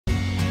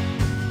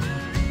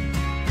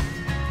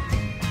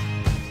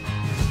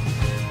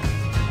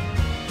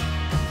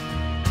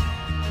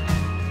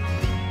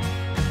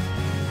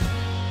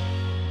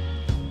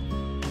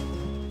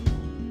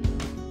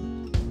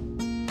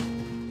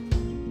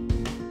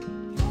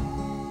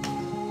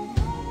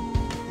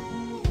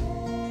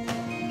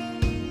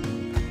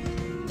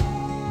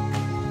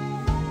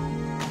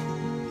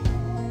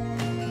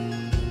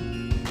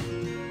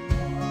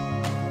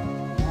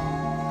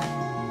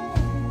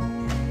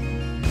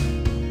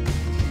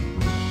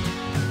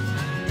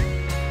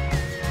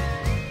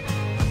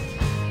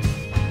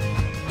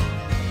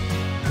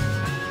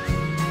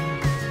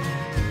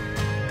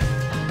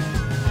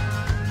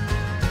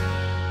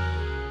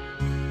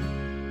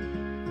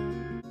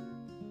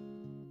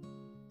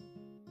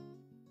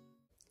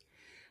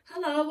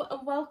Hello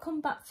and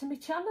welcome back to my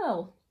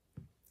channel.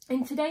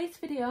 In today's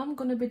video I'm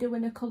going to be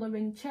doing a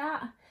colouring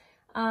chat,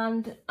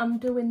 and I'm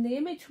doing the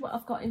image what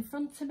I've got in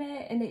front of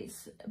me, and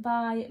it's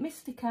by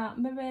Mystic Art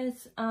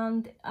Mirrors,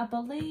 and I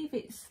believe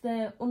it's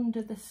the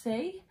Under the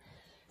Sea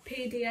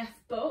PDF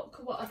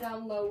book what I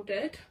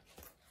downloaded.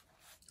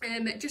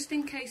 Just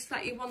in case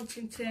that you're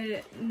wanting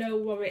to know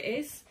what it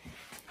is.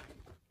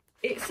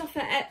 It's off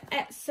at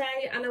Etsy,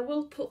 and I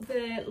will put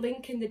the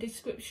link in the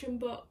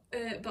description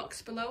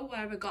box below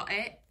where I got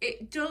it.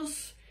 It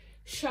does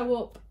show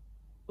up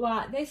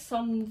like this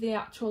on the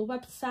actual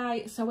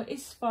website, so it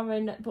is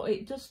foreign, but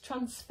it does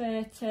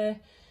transfer to,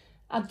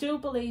 I do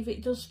believe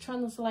it does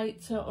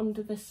translate to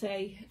Under the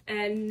Sea,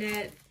 and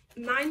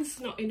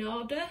mine's not in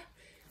order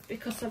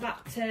because I've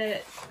had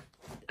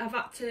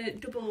to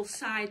double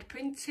side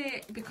print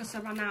it because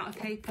I ran out of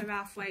paper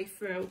halfway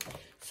through,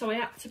 so I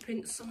had to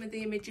print some of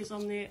the images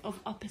on the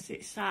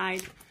opposite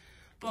side.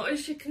 But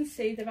as you can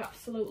see, they're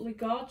absolutely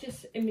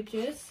gorgeous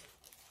images,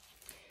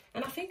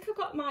 and I think I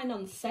got mine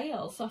on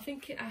sale, so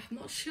I'm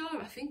not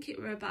sure, I think it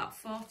were about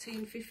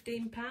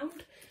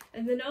 £14–15,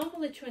 and they're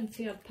normally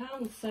 £20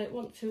 odd, so it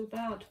wasn't too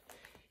bad.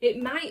 It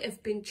might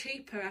have been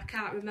cheaper, I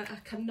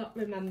cannot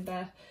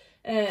remember.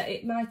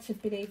 It might have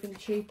been even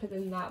cheaper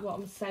than that, what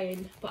I'm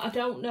saying, but I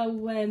don't know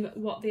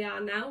what they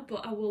are now,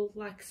 but I will,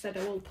 like I said,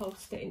 I will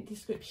post it in the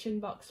description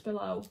box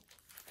below.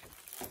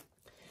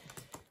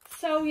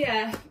 So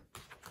yeah,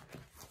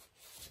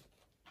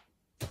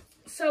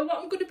 so what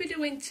I'm going to be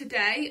doing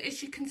today,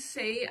 as you can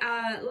see,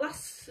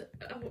 last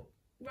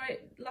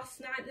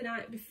night, the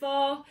night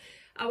before,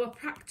 I was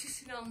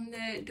practising on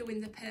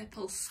doing the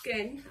purple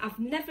skin. I've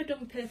never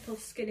done purple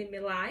skin in my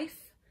life.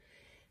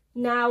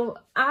 Now,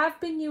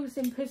 I've been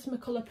using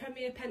Prismacolor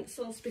Premier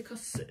pencils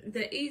because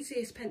they're the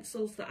easiest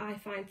pencils that I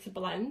find to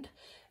blend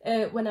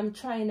when I'm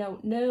trying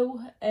out new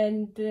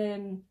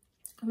and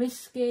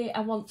risky.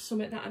 I want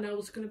something that I know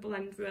is going to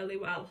blend really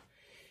well.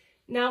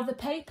 Now, the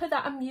paper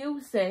that I'm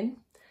using,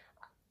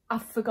 I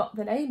forgot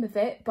the name of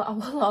it, but I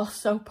will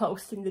also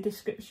post in the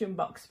description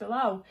box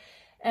below.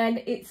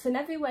 And it's an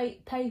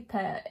heavyweight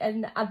paper,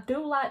 and I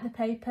do like the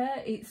paper,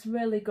 it's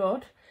really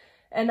good.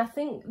 And I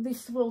think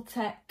this will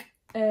take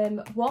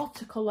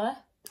watercolour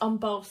on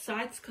both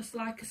sides, because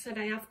like I said,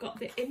 I have got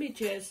the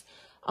images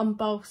on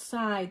both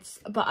sides,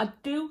 but I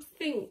do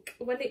think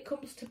when it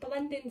comes to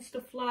blending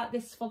stuff like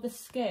this for the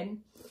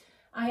skin,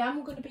 I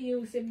am going to be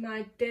using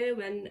my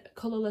Derwent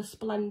colourless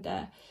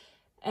blender,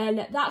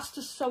 and that's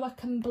just so I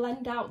can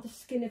blend out the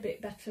skin a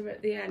bit better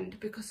at the end,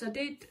 because I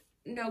did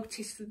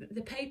notice that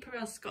the paper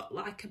has got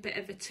like a bit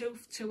of a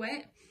tooth to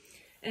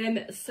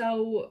it,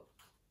 so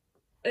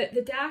at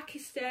the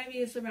darkest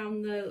areas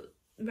around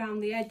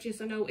the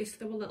edges, I noticed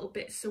there were little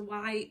bits of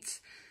white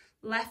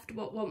left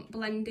what won't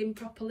blend in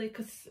properly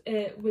because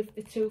with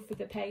the tooth of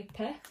the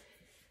paper,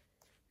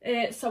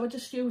 so I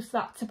just use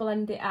that to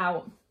blend it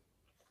out.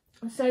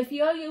 So if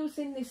you're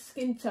using this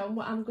skin tone,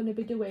 what I'm going to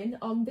be doing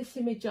on this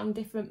image on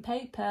different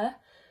paper,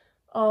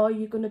 or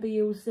you're going to be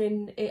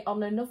using it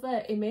on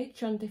another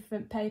image on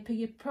different paper,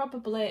 you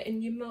probably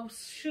and you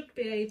most should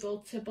be able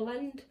to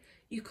blend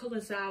your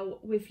colours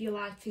out with your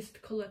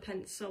lightest colour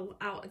pencil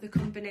out of the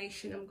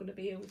combination I'm going to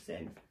be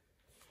using.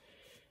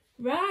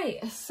 Right,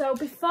 so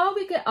before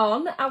we get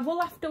on, I will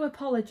have to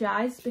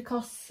apologise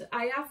because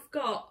I have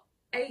got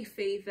hay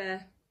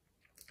fever.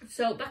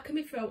 So back of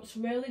my throat's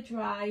really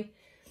dry,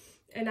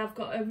 and I've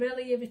got a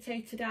really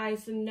irritated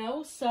eyes and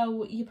nose,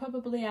 so you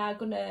probably are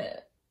going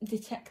to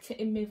detect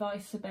it in my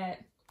voice a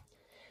bit.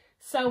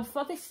 So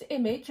for this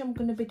image, I'm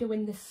going to be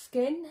doing the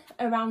skin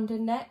around a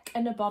neck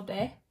and a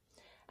body,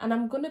 and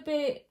I'm going to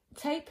be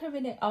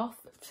tapering it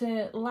off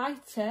to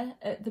lighter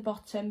at the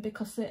bottom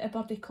because a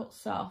body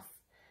cuts off.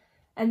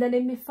 And then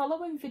in my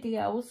following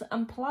videos,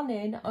 I'm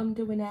planning on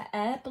doing an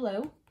air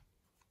blue,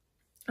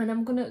 and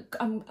I'm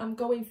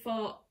going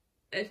for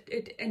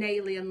an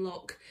alien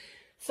look.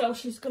 So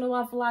she's going to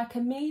have like a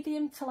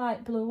medium to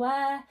light blue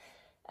hair,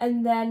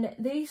 and then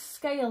these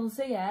scales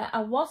here,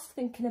 I was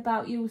thinking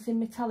about using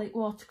metallic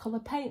watercolour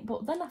paint,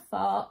 but then I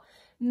thought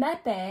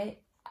maybe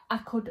I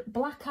could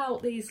black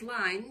out these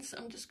lines.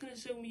 I'm just going to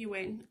zoom you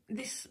in.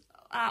 This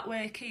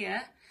artwork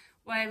here,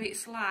 where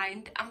it's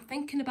lined, I'm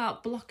thinking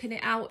about blocking it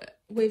out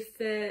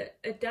with a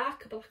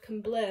darker black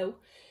and blue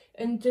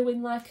and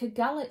doing like a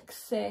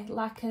galaxy,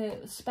 like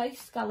a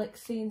space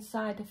galaxy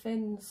inside of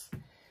things,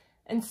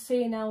 and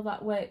seeing how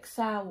that works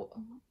out.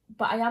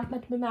 But I haven't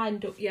made my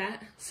mind up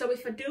yet, so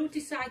if I do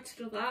decide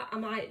to do that, I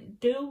might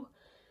do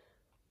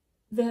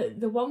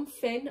the one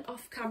thing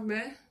off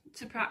camera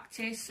to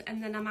practice,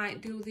 and then I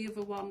might do the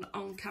other one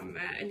on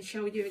camera and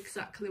show you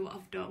exactly what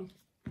I've done.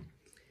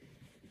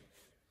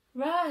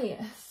 Right,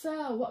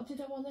 so what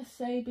did I want to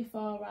say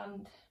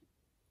beforehand?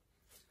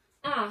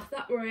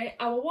 That were it.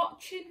 I was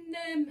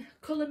watching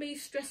Colour Me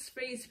Stress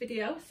Free's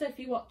video, so if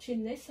you're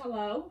watching this,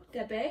 hello,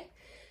 Debbie.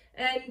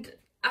 And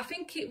I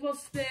think it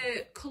was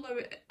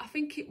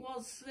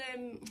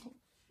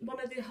one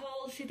of the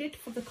hauls she did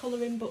for the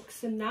colouring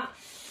books and that.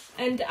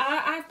 And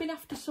I've been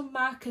after some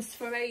markers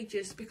for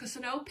ages, because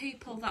I know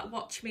people that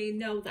watch me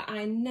know that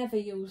I never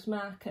use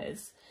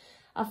markers.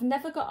 I've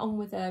never got on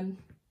with them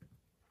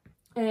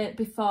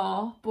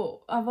before,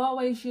 but I've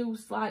always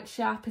used like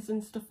Sharpies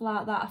and stuff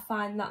like that. I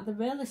find that they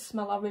really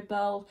smell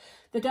horrible,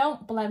 they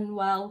don't blend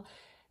well.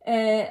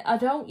 I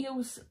don't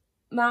use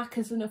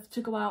markers enough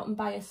to go out and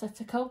buy a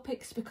set of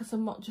Copics, because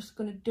I'm not just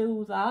going to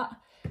do that.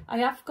 I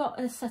have got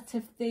a set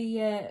of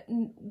the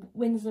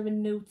Winsor &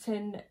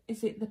 Newton,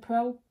 is it the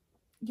Pro?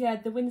 Yeah,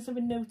 the Winsor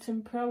 &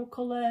 Newton Pro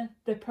Colour,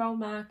 the Pro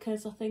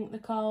markers I think they're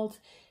called,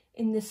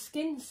 in the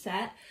skin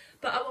set.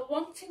 But I was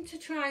wanting to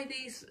try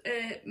these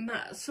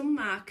some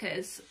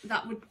markers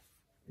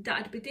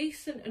that'd be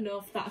decent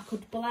enough that I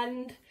could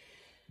blend.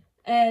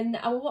 And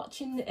I was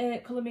watching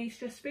Colour Me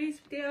Stress Free's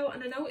video,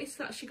 and I noticed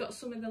that she got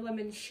some of the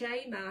Lemon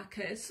Shea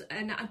markers,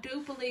 and I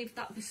do believe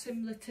that they're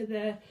similar to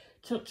the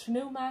Touch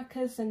New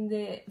markers and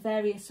the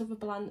various other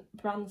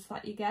brands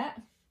that you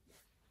get.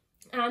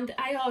 And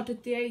I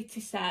ordered the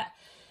 80 set,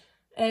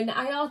 and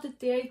I ordered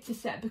the 80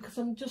 set because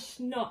I'm just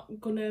not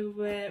going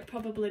to,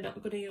 probably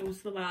not going to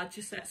use the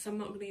larger sets. I'm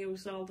not going to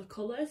use all the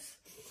colours.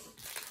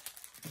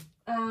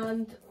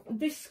 And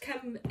this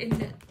came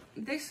in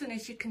this, and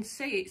as you can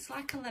see, it's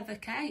like a leather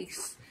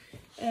case.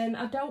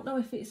 I don't know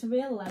if it's a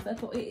real leather,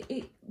 but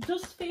it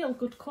does feel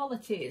good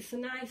quality. It's a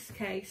nice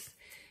case.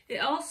 It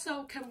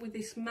also came with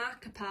this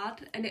marker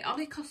pad, and it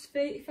only cost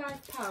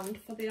 £35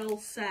 for the whole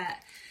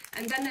set.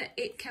 And then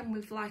it came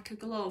with like a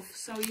glove,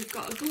 so you've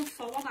got a glove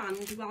for one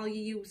hand while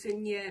you're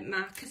using your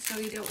marker, so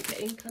you don't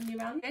get ink on your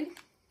hand.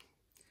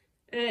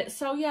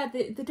 So yeah,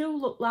 they do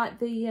look like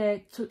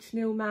the Touch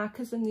New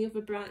markers and the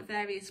other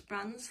various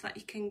brands that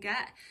you can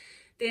get.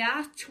 They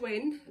are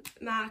twin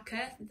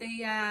marker.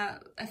 They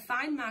are a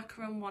fine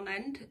marker on one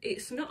end.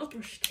 It's not a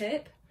brush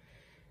tip,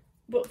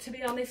 but to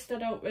be honest, I'm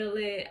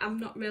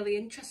not really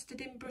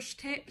interested in brush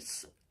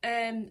tips.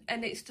 And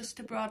it's just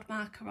a broad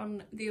marker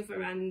on the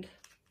other end.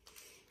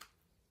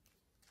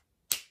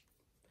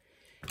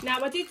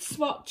 Now I did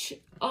swatch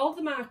all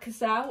the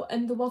markers out,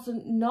 and there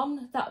wasn't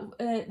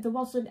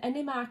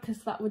any markers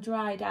that were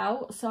dried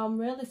out, so I'm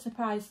really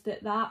surprised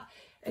at that.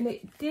 And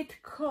it did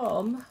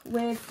come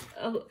with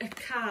a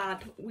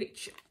card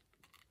which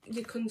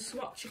you can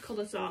swatch your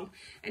colours on,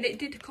 and it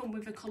did come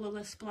with a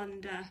colourless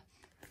blender.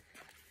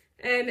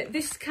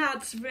 This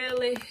card's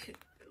really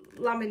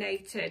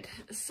laminated,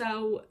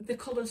 so the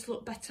colours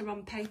look better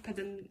on paper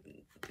than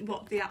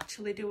what they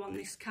actually do on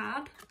this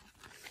card.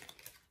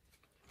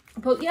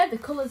 But yeah, the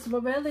colours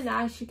were really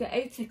nice. You get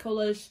 80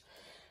 colours.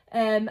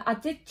 I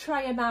did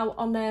try them out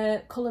on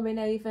a Colouring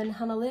Haven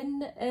Hannah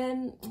Lynn,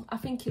 I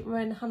think it were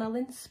in Hannah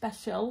Lynn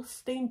special,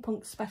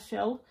 Steampunk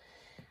special,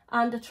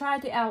 and I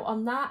tried it out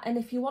on that. And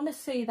if you want to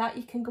see that,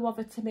 you can go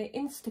over to my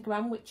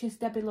Instagram, which is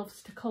Debbie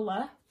Loves to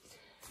Colour.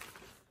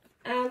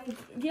 And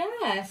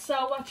yeah,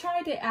 so I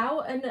tried it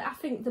out, and I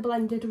think they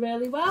blended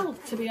really well,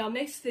 to be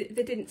honest. They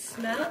didn't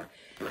smell.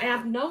 I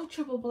had no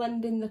trouble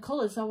blending the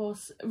colours. I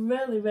was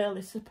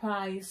really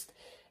surprised.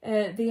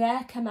 The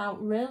air came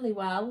out really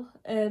well.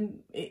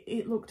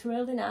 It looked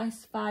really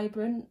nice,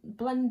 vibrant,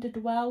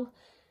 blended well.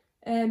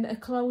 I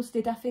closed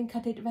it. I think I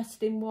did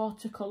Rest in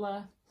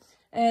Watercolour.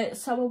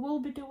 So I will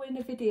be doing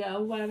a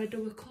video where I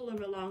do a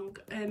colour along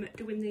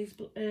doing these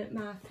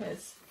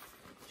markers,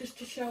 just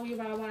to show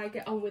you how I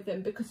get on with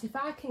them, because if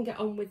I can get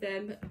on with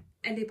them,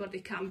 anybody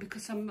can,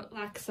 because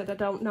like I said, I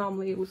don't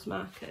normally use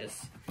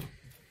markers.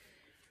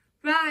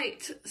 Right,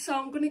 so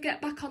I'm going to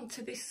get back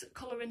onto this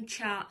colouring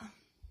chart.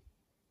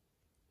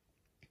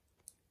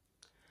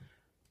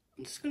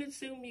 I'm just going to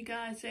zoom you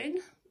guys in.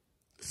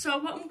 So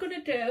what I'm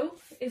going to do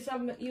is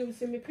I'm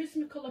using my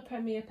Prismacolor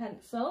Premier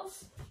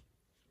pencils,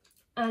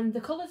 and the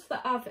colours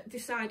that I've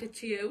decided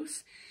to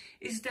use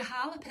is the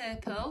Hala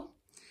Purple,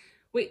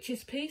 which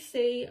is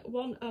PC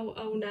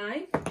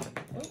 1009.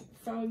 Oh,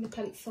 throwing the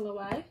pencil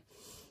away.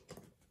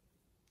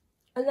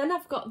 And then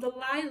I've got the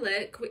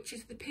Lilac, which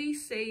is the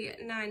PC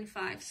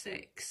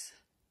 956.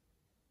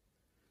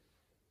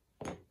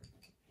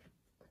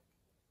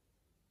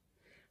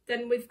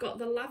 Then we've got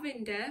the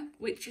Lavender,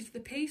 which is the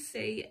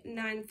PC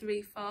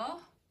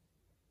 934.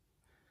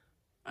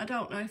 I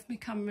don't know if my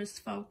camera's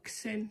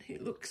focusing.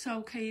 It looks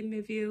okay in my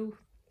view.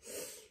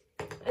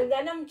 And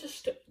then I'm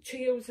just to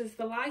use as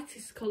the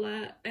lightest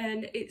colour,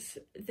 and it's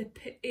the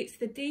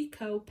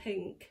Deco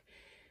Pink.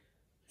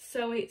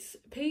 So it's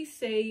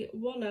PC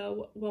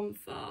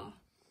 1014.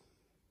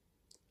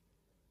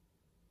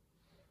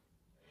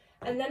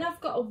 And then I've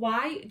got a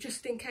white,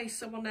 just in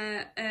case I want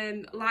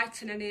to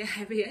lighten any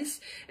areas.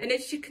 And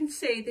as you can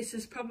see, this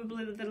is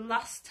probably the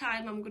last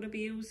time I'm going to be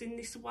using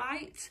this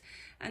white.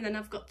 And then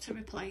I've got to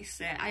replace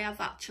it. I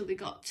have actually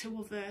got two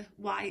other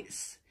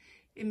whites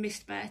in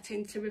Mist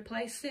Bertin to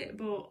replace it,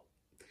 but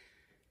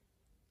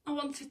I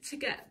wanted to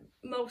get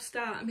most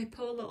out of my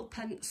poor little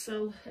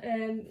pencil.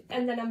 And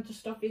then I'm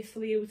just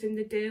obviously using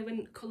the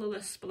Derwent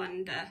Colourless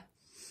blender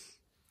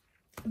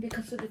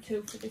because of the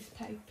two for this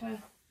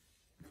paper.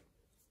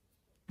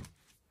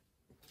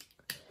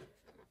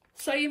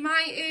 So you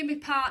might hear my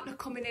partner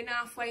coming in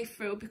halfway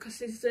through because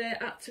he's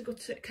had to go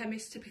to the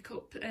chemist to pick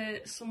up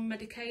some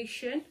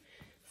medication.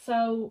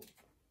 So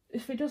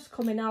if he does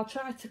come in, I'll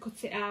try to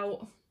cut it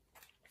out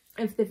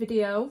of the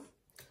video.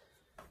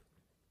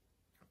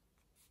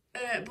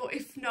 But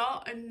if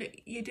not, and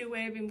you do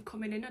hear him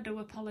coming in, I do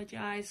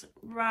apologise.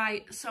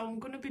 Right, so I'm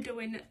going to be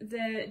doing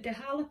the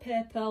Hala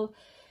Purple,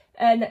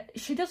 and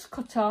she does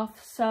cut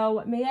off,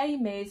 so my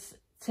aim is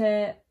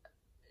to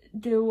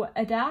do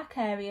a dark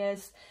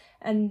areas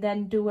and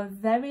then do a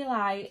very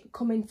light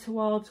coming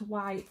towards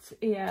white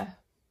here.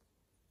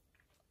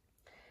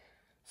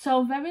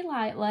 So very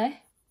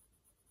lightly,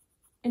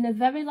 in a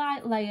very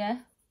light layer,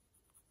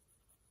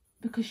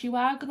 because you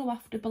are going to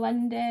have to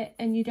blend it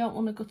and you don't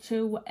want to go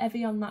too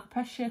heavy on that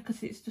pressure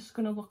because it's just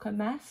going to look a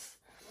mess.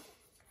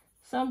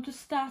 So I'm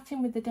just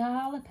starting with the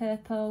Hala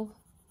Purple.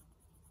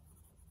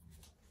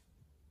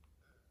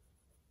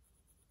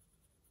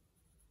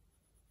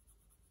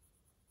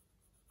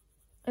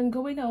 And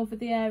going over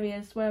the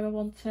areas where I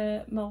want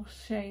it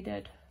most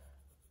shaded.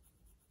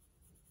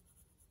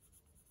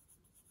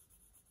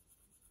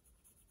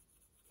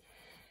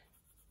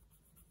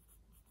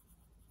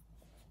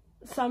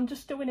 So I'm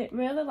just doing it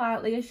really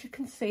lightly. As you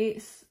can see,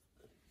 it's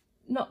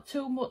not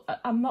too much.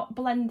 I'm not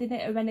blending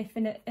it or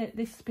anything at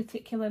this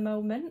particular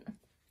moment.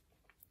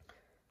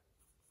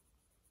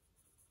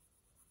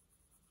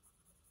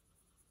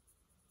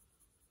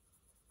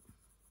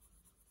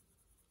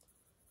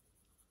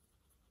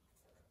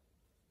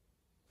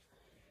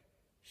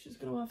 She's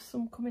going to have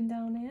some coming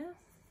down here.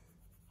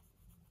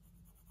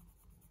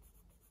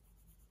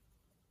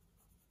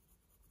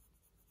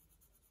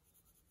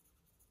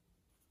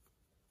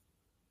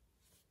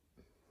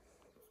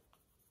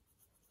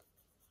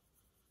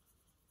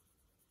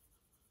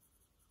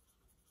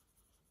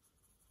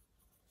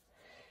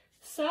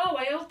 So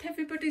I hope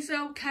everybody's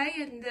okay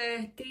and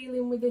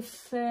dealing with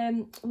this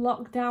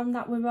lockdown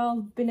that we've all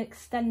been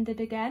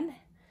extended again.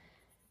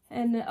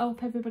 And I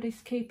hope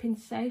everybody's keeping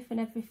safe and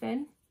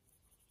everything.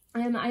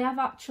 I have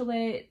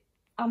actually,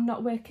 I'm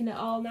not working at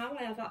all now.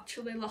 I have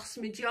actually lost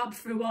my job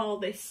through all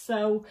this.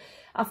 So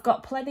I've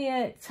got plenty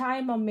of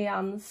time on my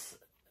hands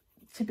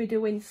to be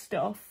doing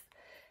stuff.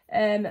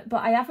 But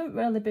I haven't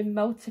really been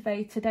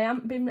motivated. I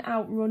haven't been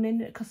out running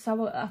because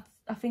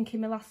I think in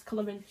my last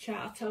colouring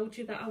chat I told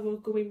you that I will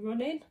go in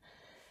running.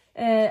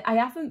 I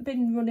haven't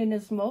been running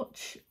as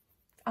much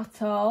at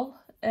all.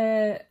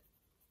 I've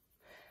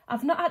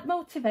not had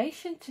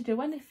motivation to do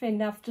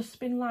anything. I've just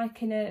been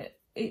like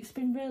it's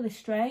been really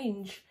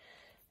strange.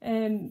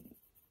 I've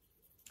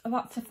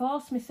had to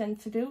force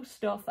myself to do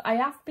stuff. I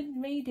have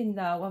been reading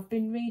though. I've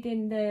been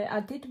reading I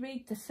did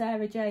read the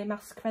Sarah J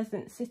Maas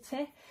Crescent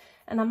City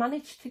and I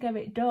managed to get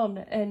it done,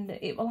 and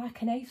it was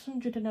like an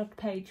 800 and odd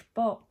page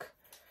book.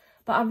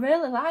 But I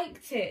really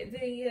liked it.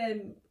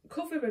 The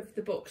cover of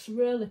the book's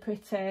really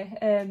pretty.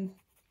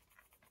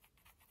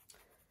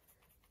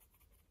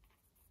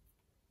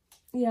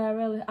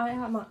 Yeah, I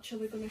am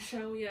actually going to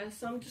show you.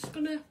 So I'm just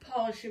going to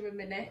pause you a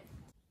minute.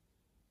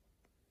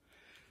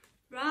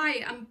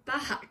 Right, I'm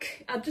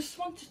back. I just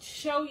wanted to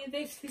show you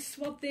this. This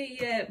was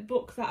the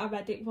book that I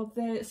read. It was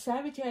the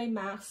Sarah J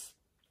Maas.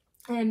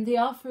 The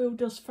author who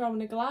does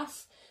Throne of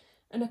Glass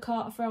and A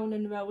Court of Thorns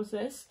and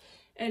Roses.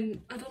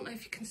 And I don't know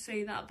if you can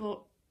see that,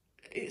 but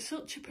it's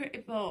such a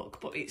pretty book,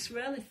 but it's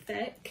really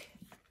thick.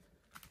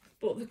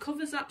 But the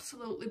cover's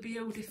absolutely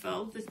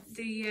beautiful.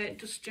 The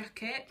dust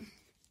jacket.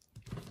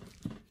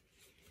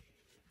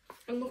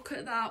 And look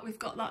at that, we've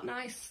got that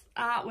nice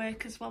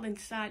artwork as well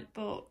inside the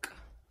book.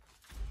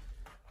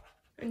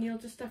 And you'll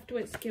just have to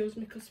excuse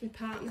me because my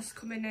partner's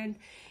coming in.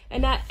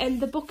 And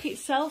the book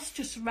itself's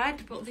just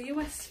red, but the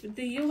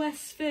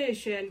US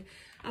version,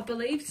 I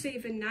believe, is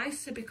even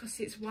nicer because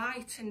it's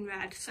white and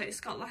red. So it's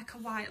got like a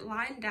white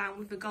line down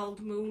with a gold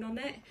moon on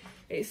it.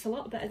 It's a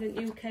lot better than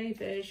the UK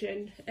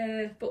version.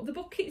 But the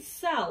book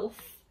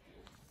itself,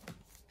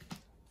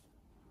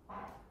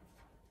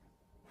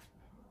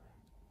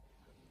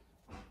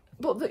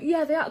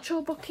 the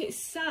actual book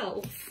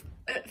itself,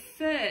 at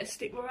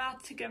first it were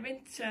hard to get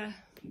into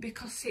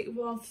because it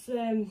was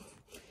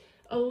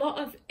a lot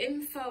of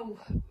info,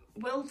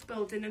 world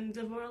building, and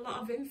there were a lot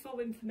of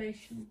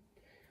information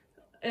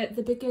at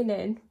the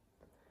beginning.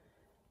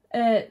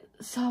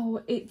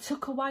 So it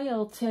took a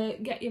while to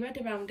get your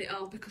head around it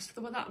all because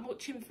there was that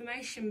much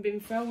information being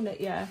thrown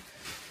at you.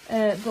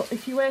 But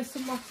if you hear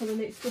some rattling,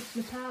 it's just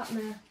my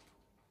partner.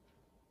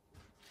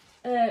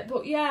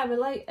 But yeah,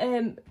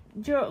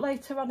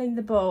 later on in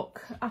the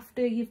book,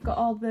 after you've got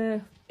all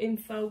the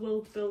info,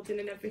 world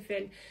building and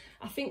everything,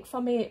 I think for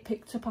me it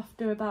picked up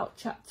after about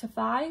chapter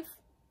 5.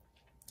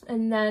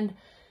 And then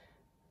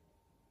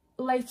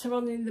later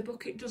on in the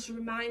book it does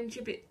remind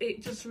you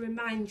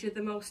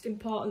the most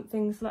important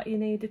things that you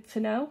needed to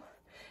know.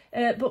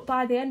 But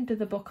by the end of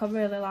the book I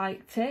really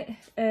liked it.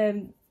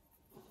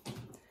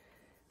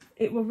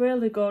 It was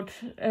really good.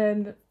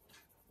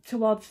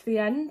 Towards the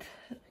end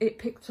it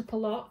picked up a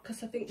lot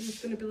because I think there's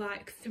going to be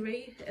like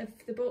 3 of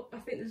the book. I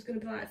think there's going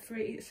to be like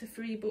 3. It's a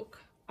free book.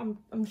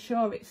 I'm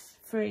sure it's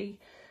 3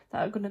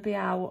 that are going to be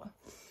out.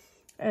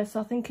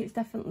 So I think it's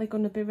definitely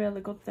going to be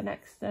really good, the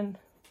next one.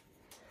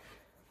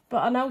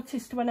 But I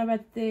noticed when I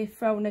read the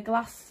Throne of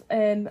Glass,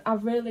 I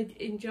really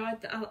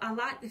enjoyed that. I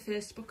liked the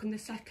first book and the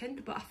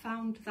second, but I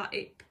found that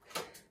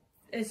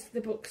as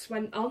the books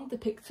went on, they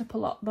picked up a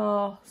lot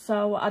more.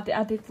 So I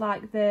did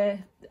like the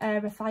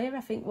Heir of Fire,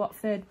 I think, what,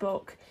 third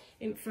book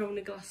in Throne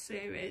of Glass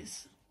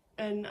series,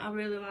 and I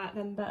really like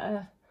them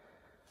better.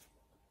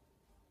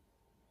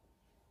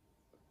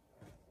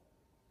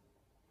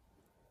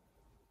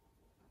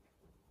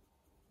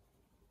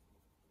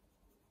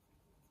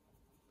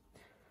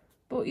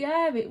 But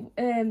yeah,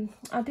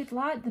 I did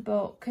like the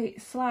book.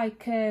 It's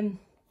like, how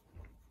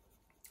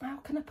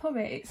can I put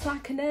it? It's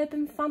like an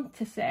urban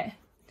fantasy.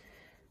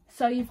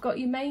 So you've got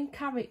your main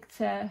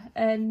character,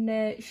 and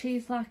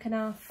she's like an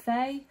half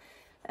fae,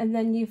 and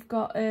then you've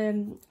got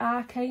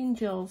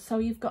archangels. So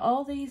you've got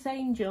all these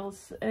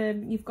angels.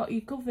 You've got your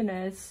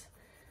governors,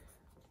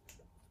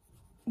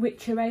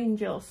 which are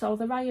angels. So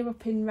they're higher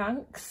up in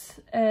ranks,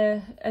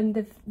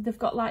 and they've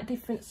got like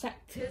different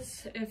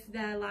sectors of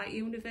their like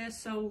universe.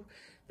 So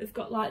they've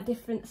got like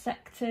different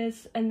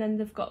sectors, and then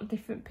they've got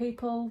different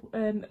people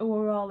who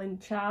are all in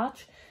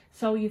charge.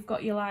 So you've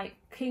got your like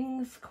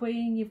kings,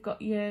 queen, you've got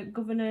your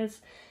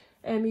governors,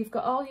 you've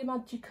got all your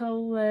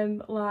magical,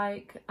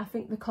 like, I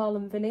think they call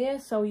them veneer.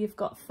 So you've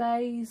got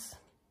fays,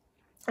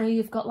 and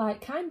you've got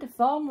like kind of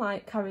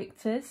form-like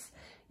characters.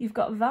 You've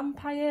got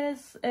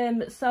vampires,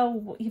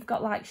 so you've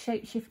got like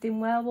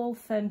shape-shifting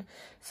werewolf. And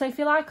so if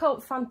you like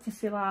old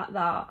fantasy like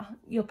that,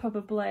 you'll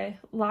probably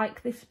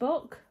like this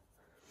book.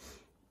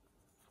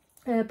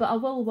 But I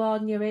will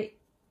warn you,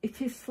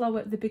 it is slow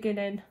at the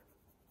beginning.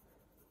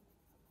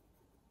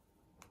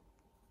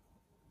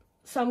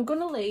 So I'm going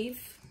to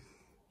leave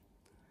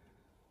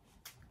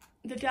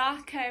the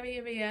dark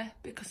area here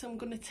because I'm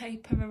going to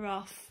taper her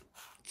off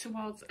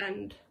towards the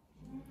end.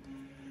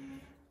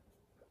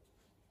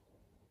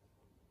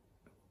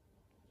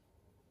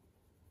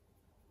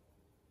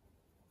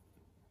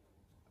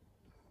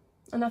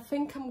 And I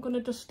think I'm going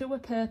to just do a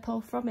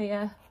purple from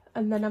here,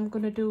 and then I'm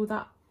going to do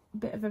that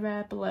bit of a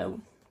rare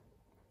blue.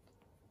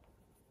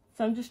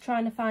 So I'm just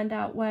trying to find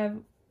out where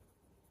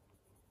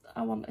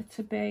I want it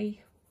to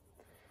be,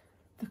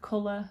 the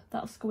colour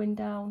that's going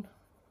down.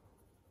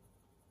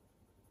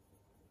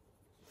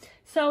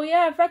 So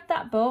yeah, I've read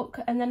that book,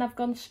 and then I've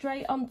gone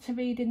straight on to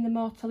reading The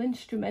Mortal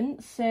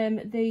Instruments,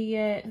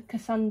 the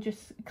Cassandra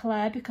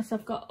Clare, because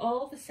I've got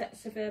all the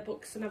sets of her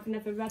books and I've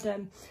never read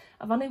them.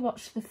 I've only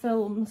watched the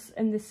films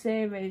and the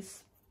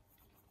series,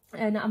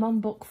 and I'm on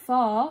book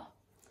 4.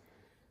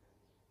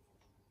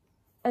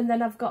 And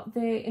then I've got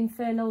the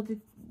Infernal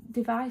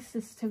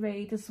Devices to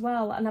read as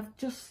well, and I've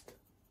just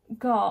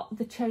got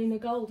The Chain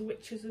of Gold,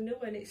 which is a new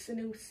one. It's a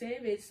new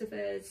series of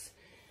hers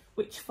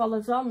which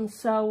follows on,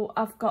 so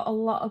I've got a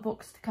lot of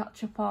books to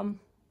catch up on.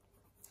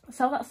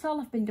 So that's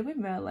all I've been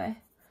doing really.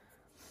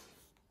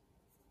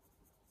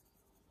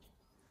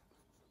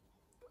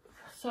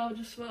 So I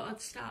just thought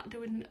I'd start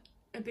doing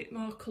a bit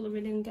more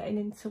colouring and getting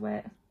into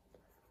it.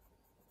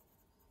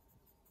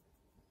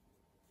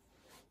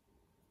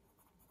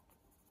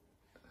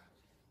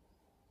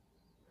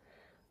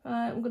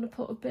 Right, I'm going to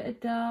put a bit of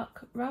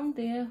dark round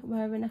here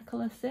where her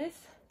necklace is.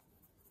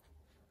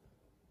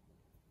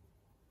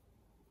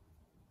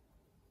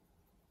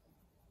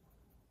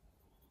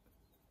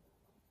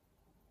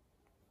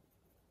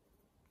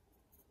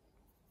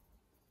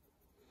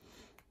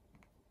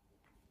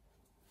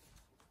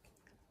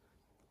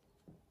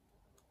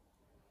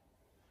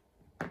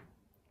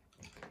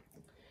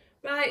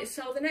 Right,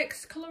 so the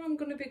next colour I'm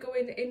going to be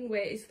going in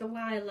with is the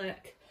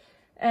lilac.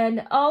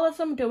 And all as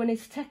I'm doing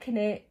is taking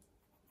it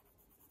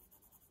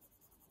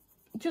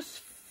just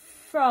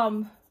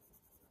from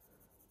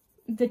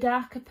the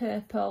darker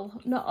purple,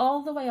 not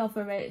all the way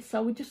over it.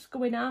 So we're just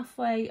going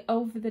halfway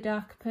over the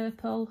darker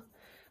purple,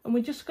 and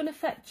we're just going to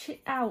fetch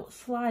it out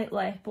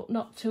slightly, but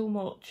not too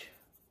much.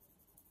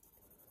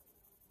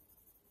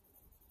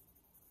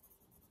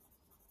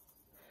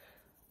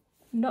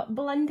 Not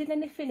blending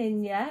anything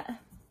in yet.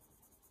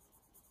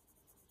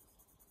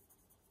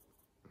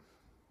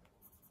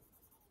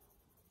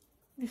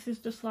 This is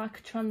just like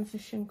a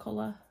transition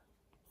colour.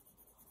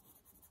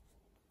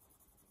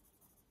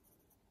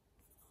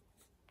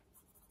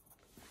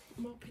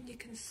 I'm hoping you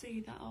can see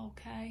that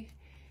okay.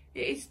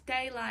 It is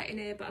daylight in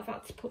here, but I've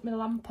had to put my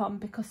lamp on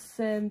because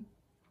the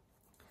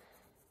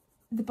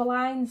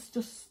blinds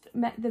just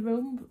make the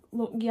room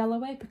look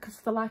yellowy because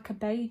they're like a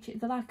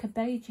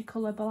beige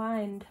colour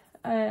blind.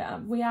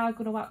 We are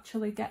going to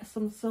actually get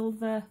some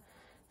silver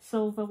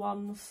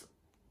ones,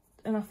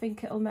 and I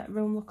think it'll make the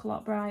room look a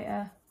lot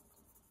brighter.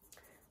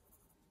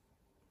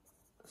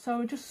 So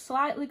we're just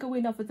slightly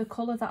going over the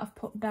colour that I've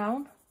put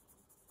down,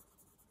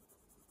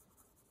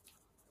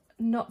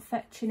 not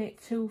fetching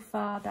it too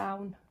far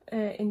down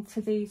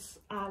into these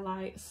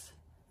highlights,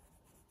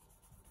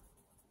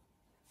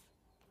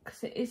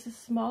 because it is a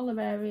smaller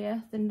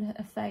area than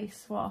a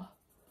face was.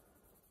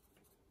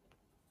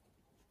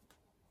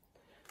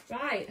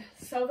 Right,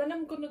 so then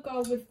I'm going to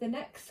go with the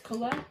next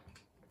colour,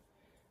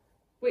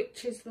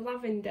 which is the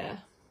lavender.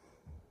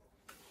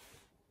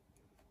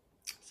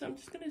 So I'm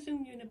just going to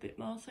zoom you in a bit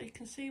more so you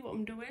can see what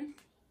I'm doing.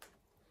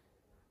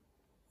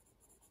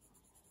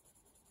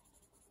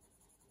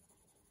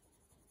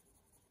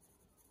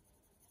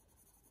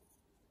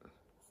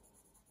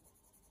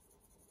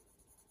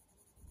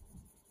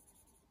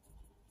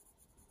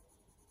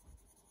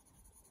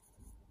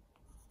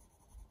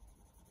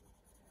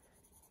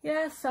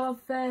 Yeah, so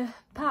I've,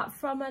 apart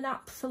from an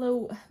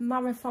absolute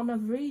marathon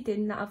of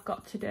reading that I've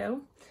got to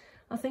do,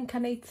 I think I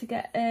need to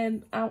get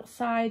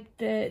outside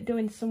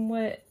doing some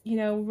work, you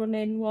know,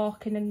 running,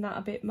 walking and that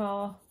a bit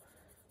more.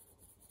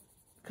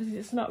 Because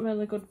it's not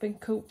really good being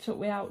cooped up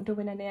without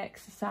doing any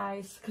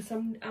exercise. Because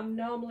I'm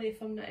normally,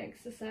 if I'm not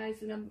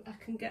exercising,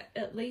 I can get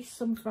at least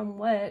some from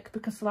work.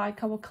 Because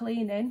like I was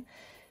cleaning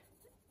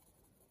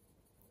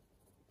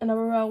and I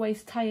were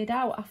always tired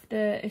out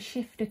after a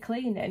shift of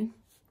cleaning.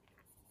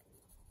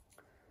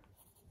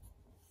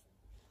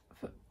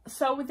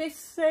 So with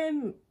this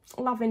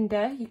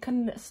lavender, you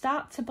can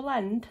start to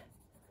blend,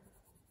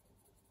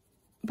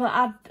 but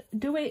I'd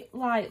do it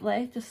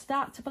lightly, just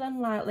start to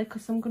blend lightly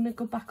because I'm going to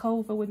go back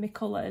over with my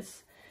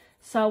colours.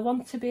 So I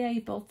want to be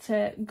able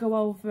to go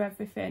over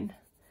everything.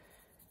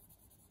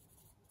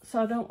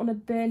 So I don't want to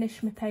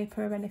burnish my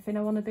paper or anything,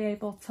 I want to be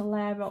able to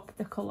layer up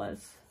the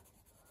colours.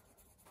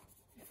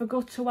 If I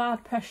go to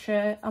hard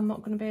pressure, I'm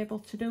not going to be able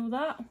to do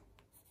that.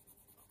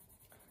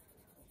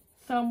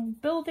 So I'm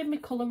building my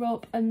colour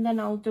up and then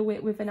I'll do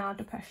it with an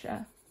harder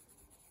pressure.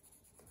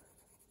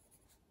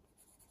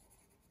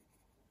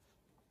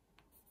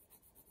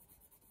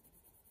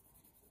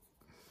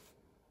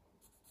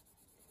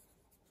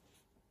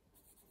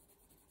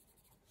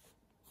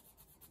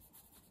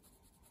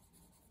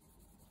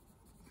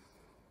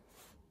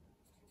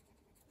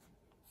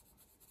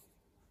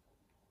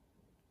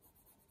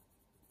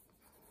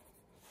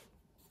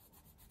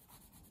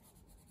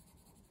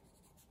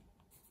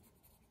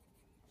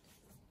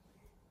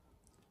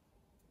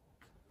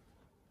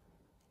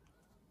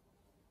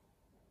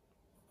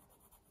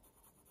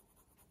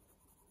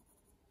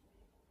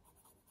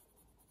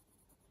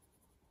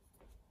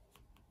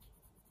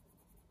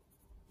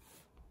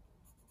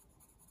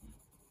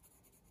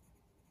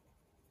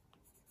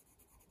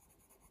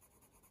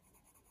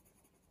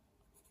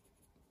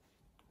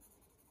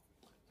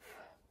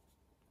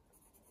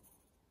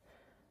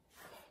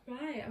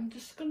 Right, I'm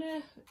just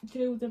gonna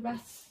do the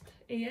rest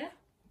here.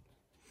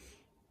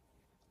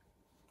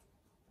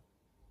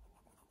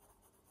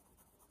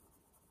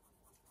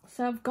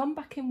 So I've gone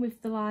back in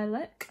with the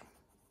lilac,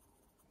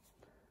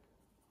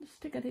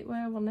 just to get it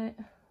where I want it.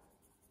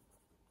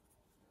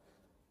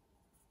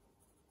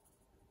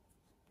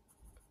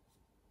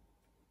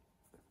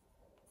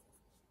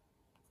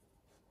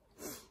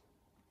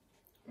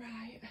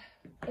 Right,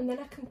 and then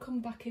I can come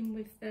back in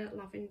with the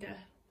lavender.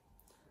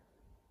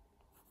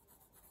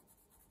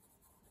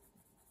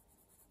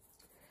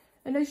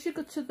 And as you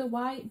go to the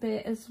white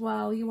bit as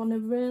well, you want to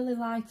really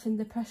lighten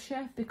the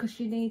pressure because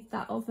you need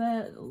that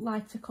other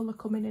lighter colour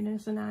coming in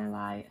as an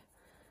highlight.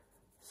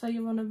 So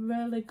you want to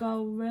really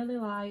go really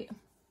light.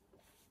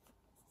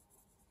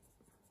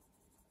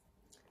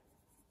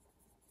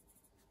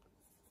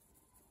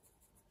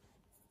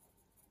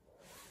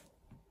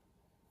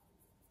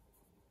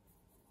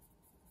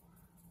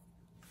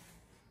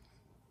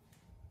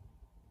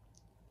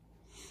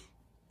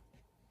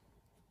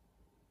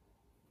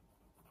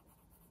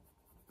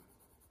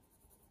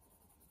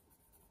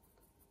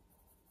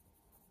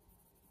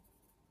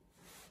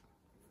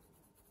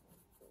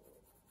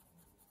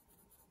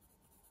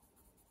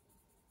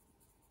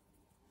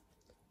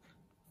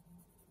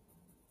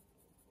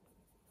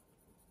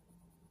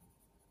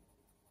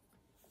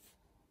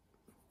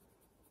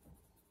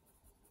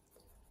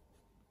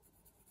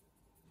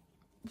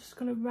 I'm just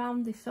going to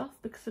round this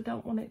off because I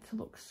don't want it to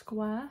look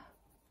square.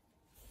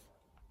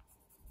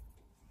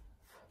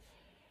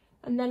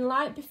 And then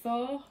like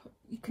before,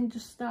 you can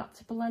just start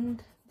to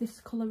blend this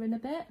colour in a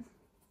bit.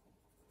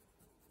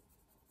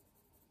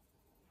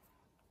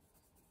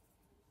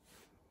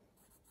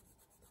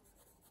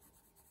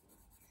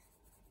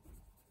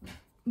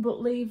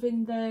 But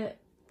leaving the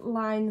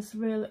lines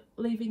really,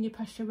 leaving your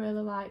pressure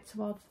really light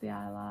towards the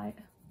highlight.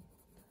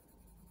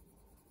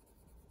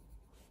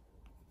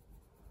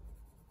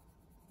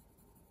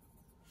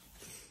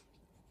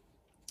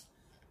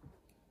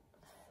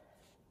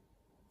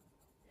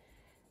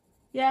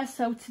 Yeah,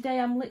 so today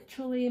I'm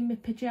literally in my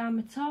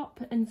pyjama top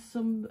and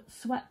some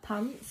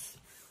sweatpants.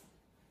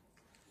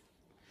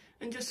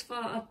 And just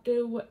thought I'd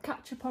do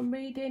catch up on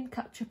reading,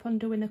 catch up on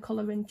doing a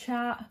colouring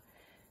chart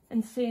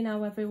and seeing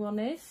how everyone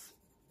is.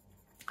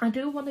 I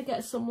do want to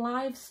get some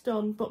lives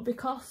done, but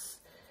because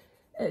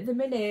at the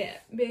minute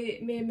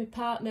me and my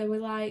partner were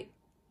like,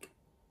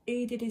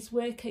 he did his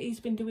workout, he's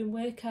been doing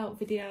workout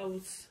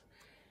videos.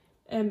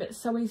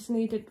 So he's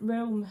needed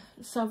room,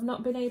 so I've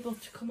not been able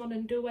to come on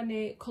and do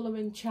any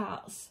colouring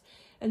charts.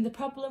 And the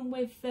problem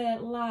with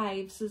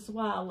lives as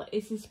well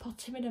is he's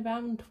pottering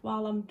around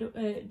while I'm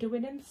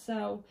doing them,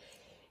 so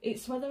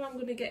it's whether I'm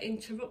going to get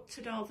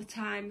interrupted all the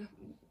time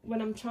when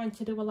I'm trying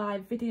to do a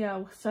live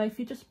video. So if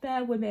you just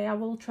bear with me, I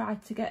will try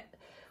to get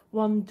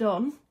one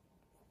done.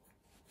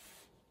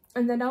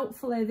 And then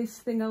hopefully this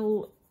thing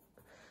will,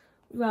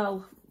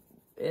 well,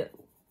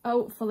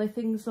 hopefully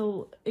things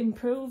will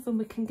improve and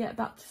we can get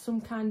back to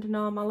some kind of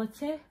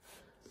normality.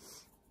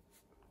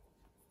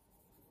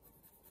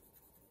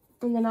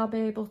 And then I'll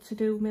be able to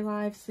do my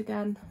lives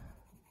again.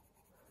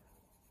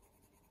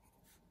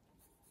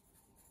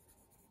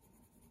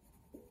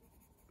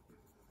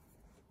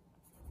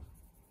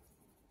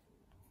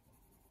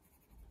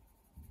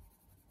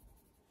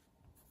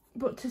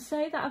 But to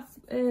say that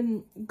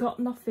I've got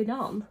nothing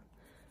on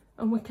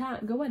and we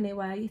can't go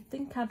anywhere, you'd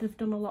think I'd have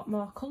done a lot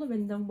more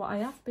colouring than what I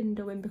have been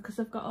doing, because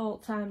I've got all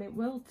time in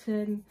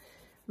Wilton,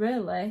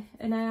 really,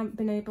 and I haven't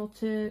been able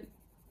to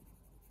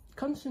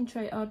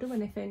concentrate or do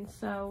anything,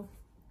 so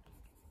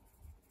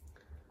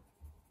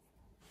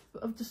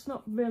I've just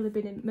not really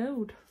been in the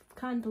mood. I've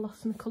kind of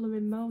lost my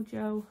colouring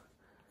mojo,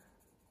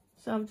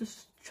 so I've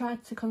just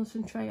tried to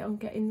concentrate on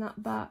getting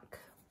that back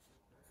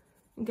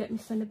and get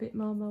myself a bit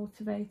more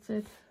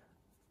motivated.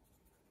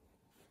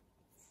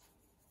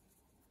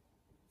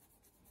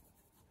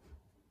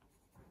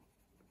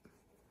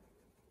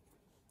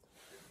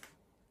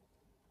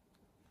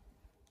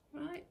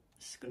 Right,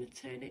 just going to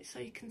turn it so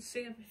you can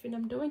see everything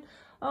I'm doing.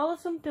 All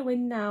I'm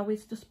doing now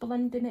is just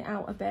blending it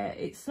out a bit.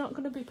 It's not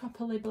going to be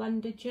properly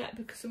blended yet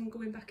because I'm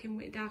going back in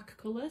with darker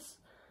colours.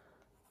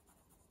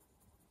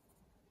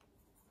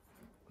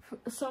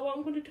 So what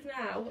I'm going to do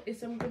now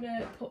is I'm going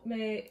to put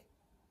my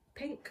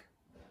pink,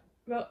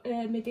 my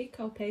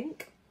deco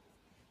pink.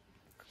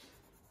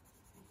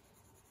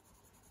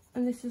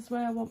 And this is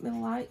where I want my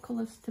light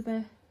colours to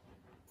be.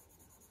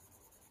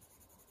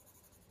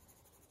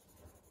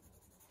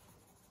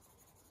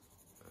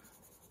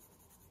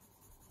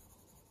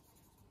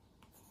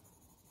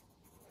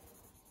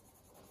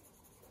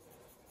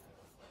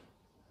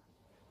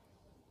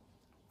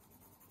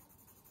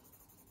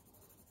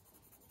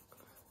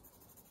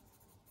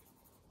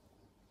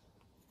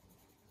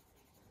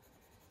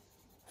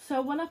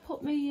 So when I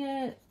put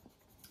my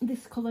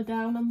this colour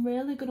down, I'm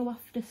really going to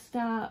have to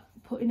start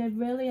putting a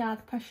really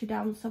hard pressure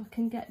down so I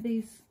can get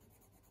these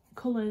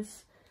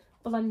colours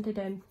blended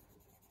in.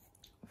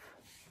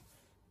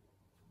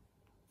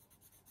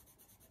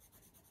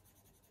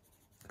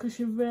 Because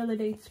you really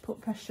need to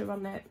put pressure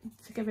on it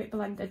to get it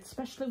blended,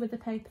 especially with the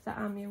paper that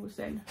I'm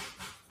using.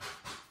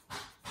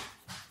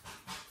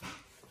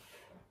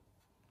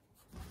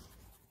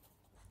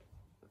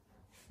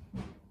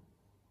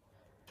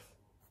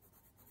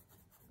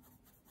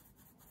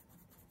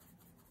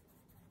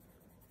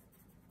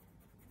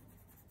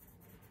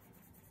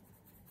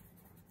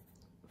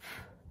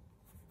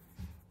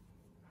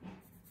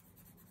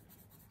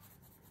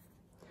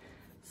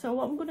 So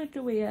what I'm going to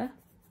do here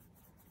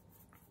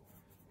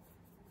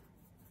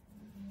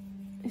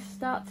is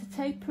start to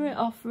taper it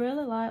off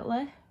really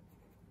lightly.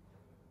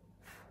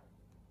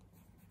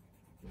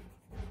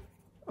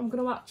 I'm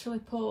going to actually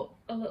put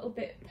a little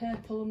bit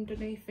purple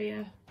underneath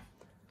here.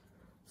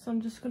 So I'm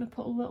just going to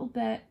put a little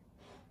bit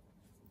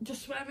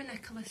just where my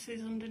necklace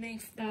is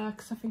underneath there,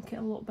 because I think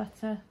it'll look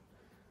better.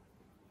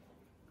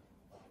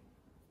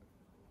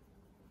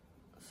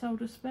 So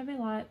just very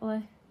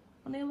lightly,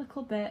 only a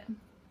little bit.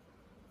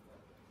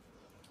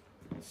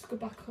 Let's go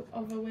back up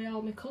over with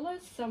all my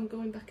colours. So I'm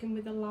going back in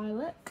with the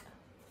lilac.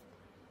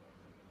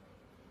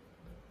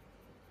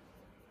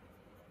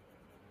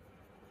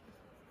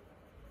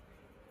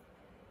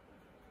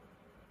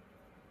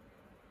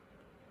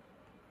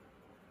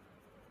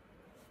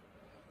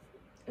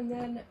 And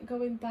then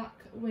going back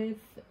with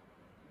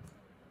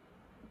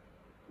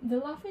the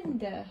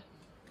lavender.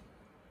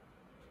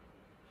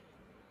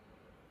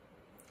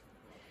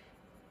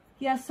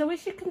 Yeah, so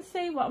as you can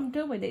see what I'm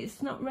doing,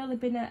 it's not really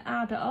been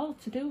hard at all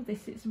to do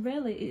this. It's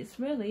really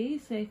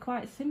easy,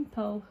 quite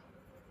simple.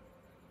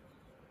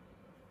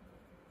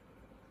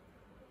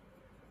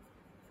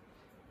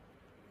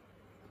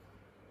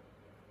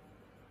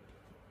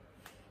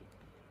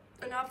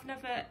 And I've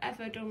never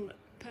ever done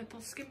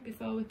purple skin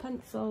before with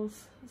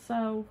pencils,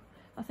 so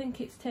I think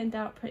it's turned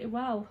out pretty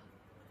well.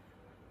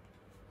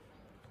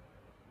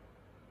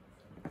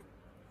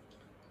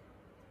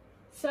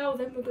 So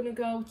then we're going to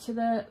go to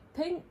the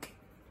pink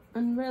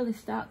and really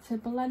start to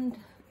blend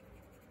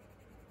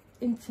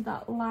into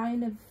that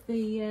line of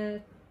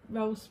the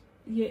rose,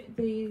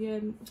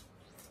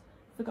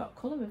 forgot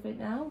colour of it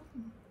now,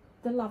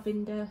 the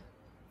lavender.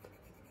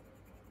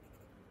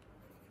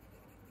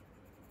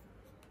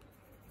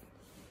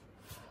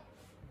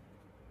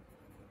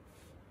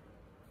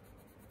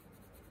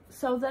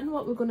 So then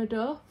what we're going to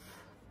do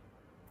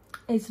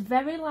is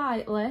very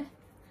lightly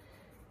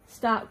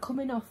start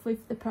coming off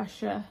with the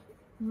pressure,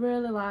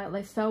 really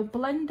lightly. So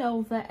blend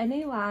over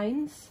any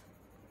lines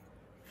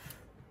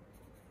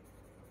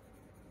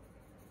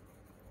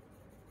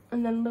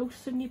and then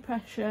loosen your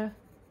pressure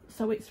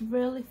so it's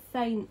really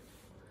faint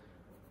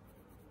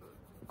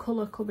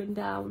colour coming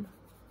down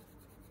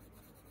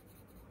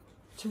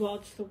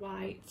towards the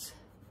white.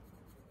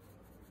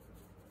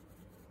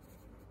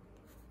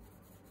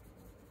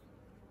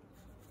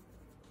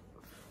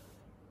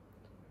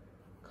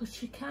 Because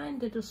she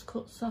kind of just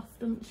cuts off,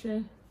 doesn't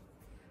she?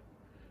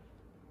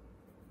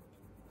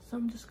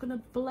 I'm just going to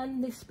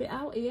blend this bit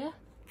out here.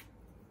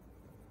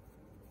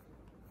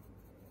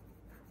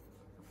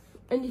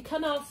 And you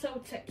can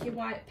also take your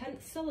white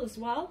pencil as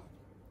well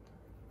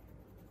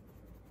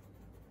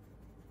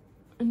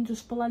and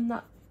just blend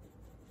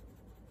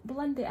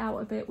it out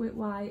a bit with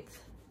white.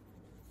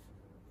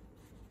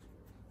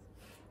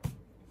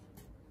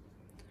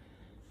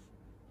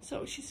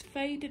 So she's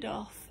faded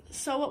off.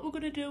 So what we're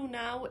going to do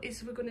now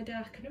is we're going to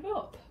darken her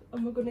up,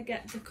 and we're going to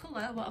get the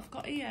colour what I've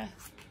got here.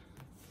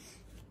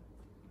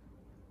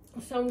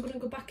 So I'm going to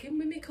go back in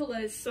with my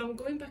colours. So I'm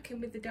going back in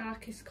with the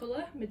darkest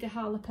colour, my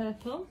Dahala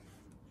Purple.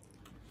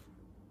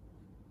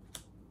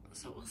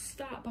 So we'll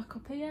start back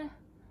up here.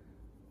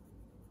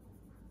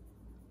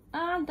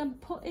 And I'm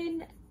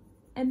putting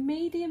a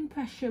medium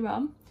pressure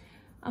on.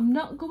 I'm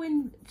not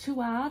going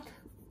too hard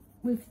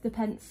with the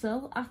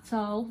pencil at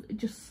all,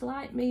 just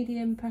slight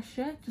medium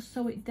pressure, just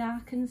so it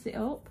darkens it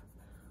up.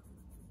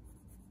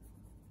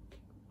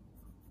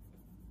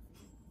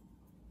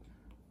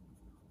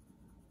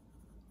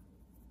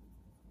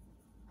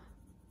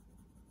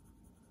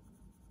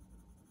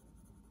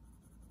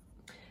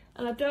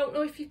 And I don't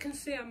know if you can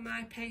see on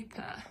my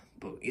paper,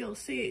 but you'll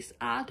see it's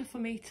harder for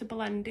me to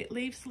blend. It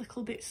leaves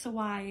little bits of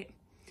white.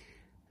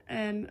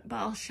 But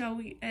I'll show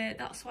you,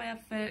 that's why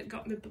I've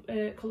got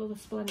my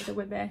colourless blender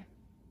with me.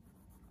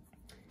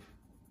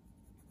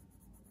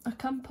 I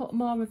can put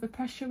more of a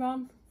pressure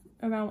on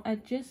around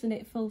edges and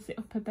it fills it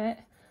up a bit.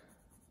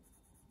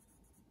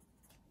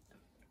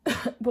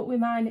 But with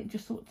mine it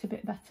just looked a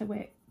bit better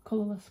with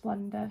colourless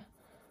blender.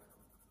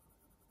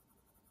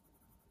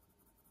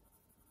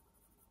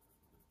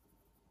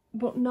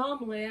 But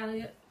normally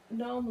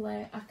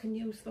I can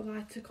use the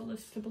lighter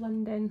colours to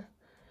blend in.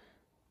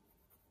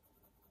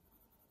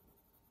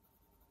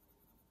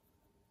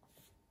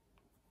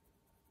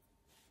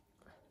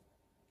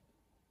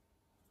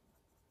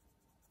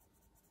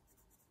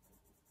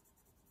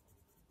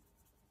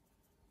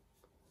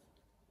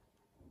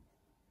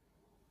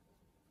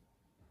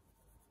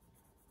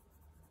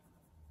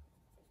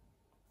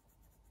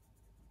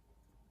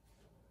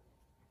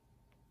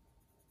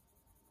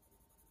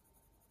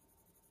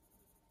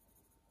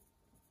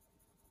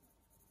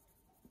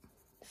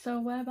 So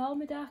where all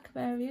my darker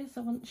areas I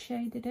want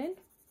shaded in.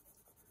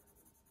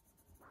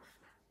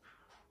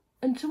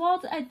 And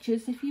towards the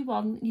edges, if you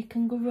want, you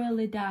can go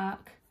really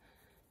dark.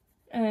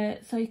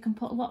 So you can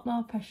put a lot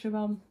more pressure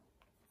on.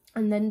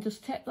 And then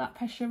just take that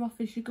pressure off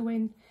as you go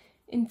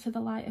into the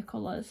lighter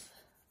colours.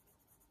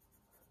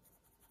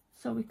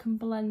 So we can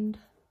blend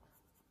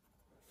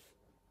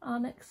our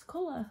next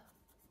colour.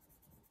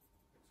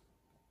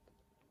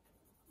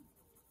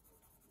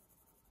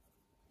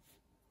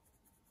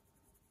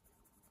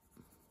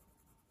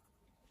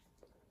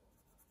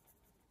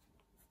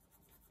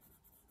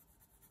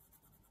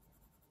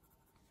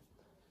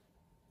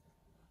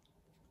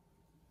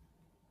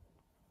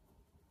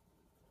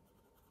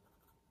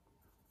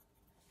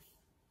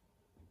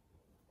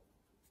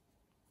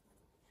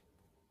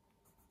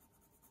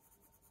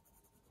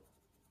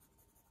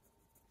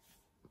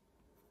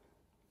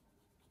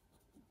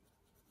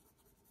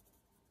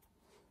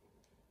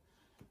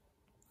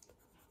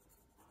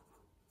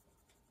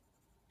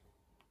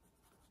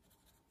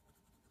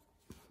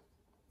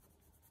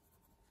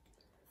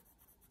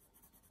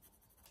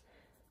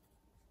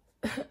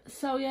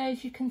 So yeah,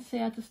 as you can see,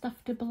 I just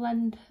have to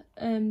blend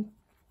a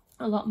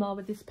lot more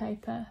with this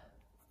paper.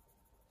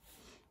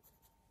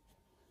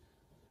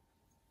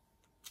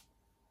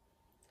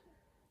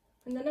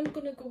 And then I'm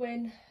going to go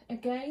in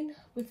again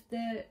with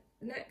the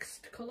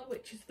next colour,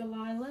 which is the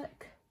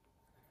lilac,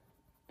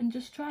 and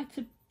just try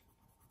to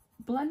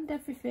blend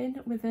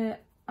everything with a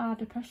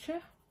harder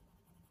pressure,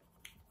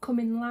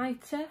 coming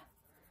lighter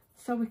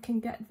so we can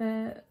get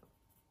the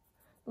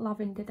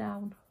lavender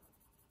down.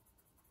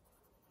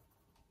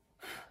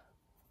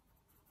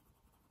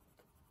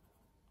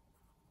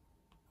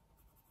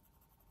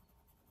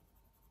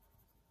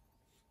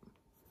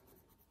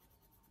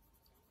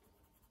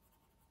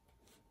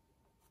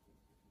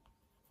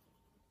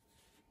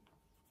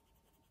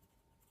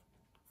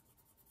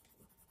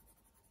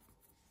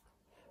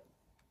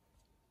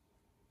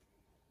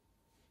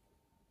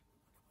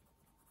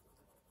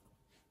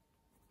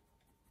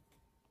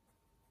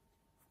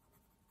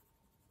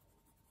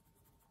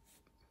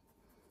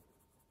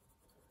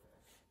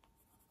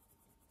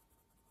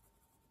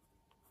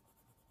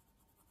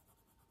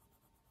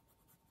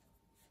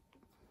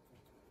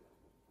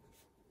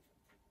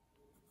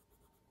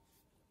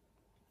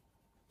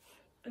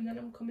 And then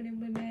I'm coming in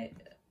with my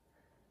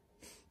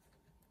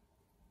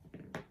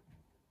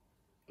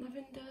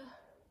lavender.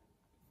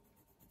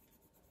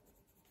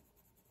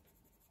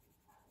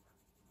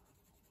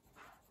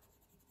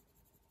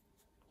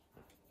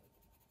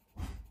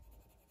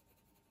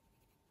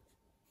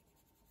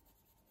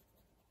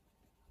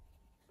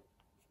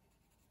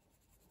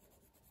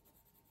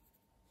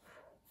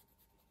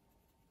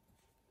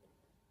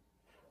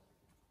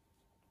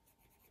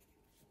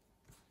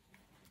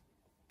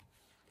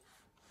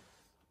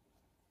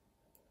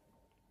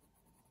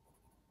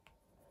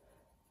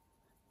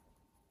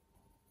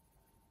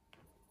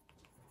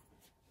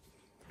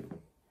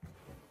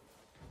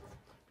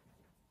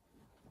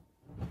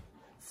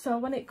 So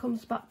when it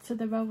comes back to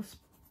the Rose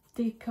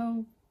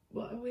Deco,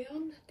 what are we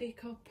on?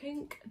 Deco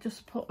Pink,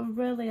 just put a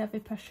really heavy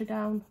pressure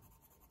down.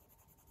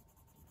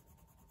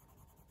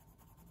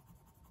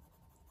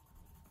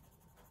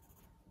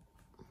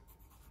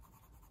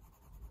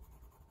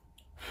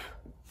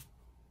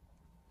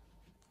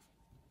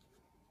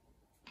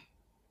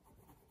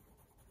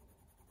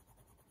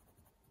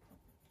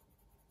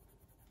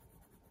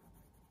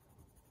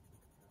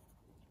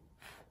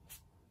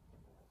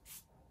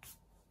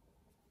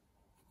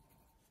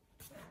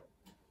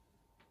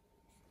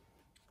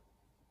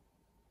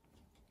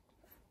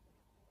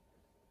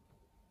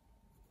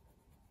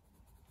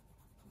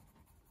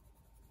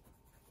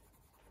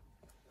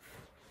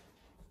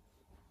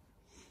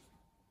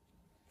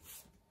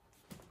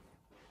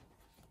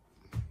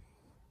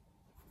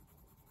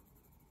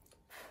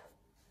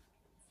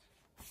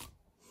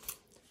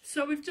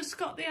 So we've just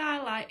got the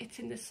highlight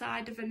hitting the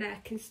side of her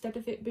neck instead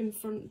of it being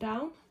front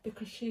down,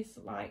 because she's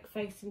like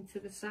facing to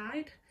the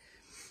side.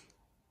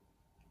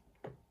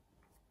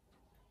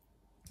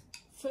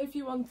 So if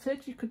you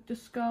wanted, you could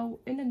just go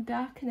in and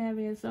darken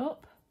areas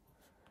up.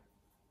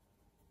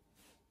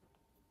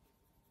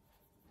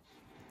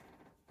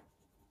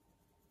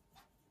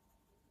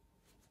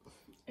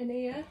 In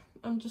here,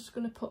 I'm just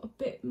going to put a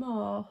bit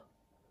more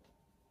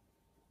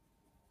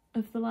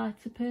of the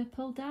lighter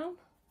purple down.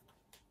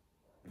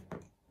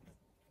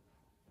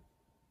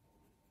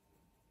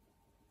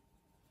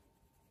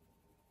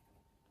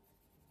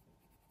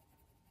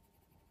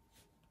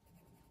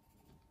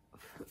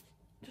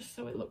 Just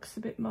so it looks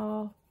a bit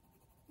more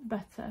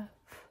better.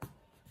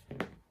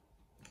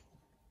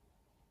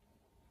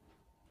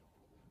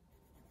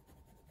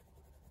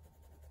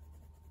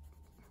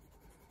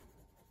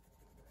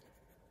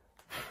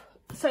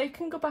 So you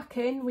can go back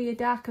in with your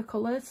darker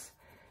colours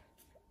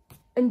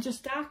and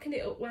just darken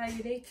it up where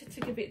you need to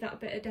give it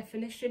that bit of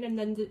definition, and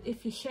then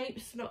if your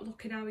shape's not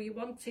looking how you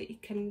want it, you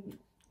can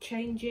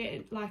change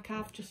it like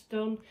I've just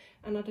done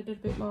and added a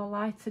bit more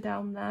lighter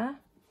down there,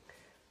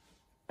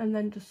 and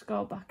then just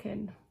go back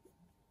in.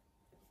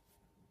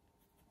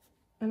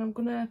 And I'm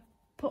going to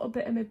put a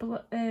bit of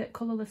my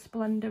colourless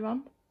blender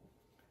on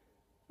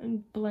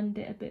and blend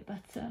it a bit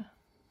better.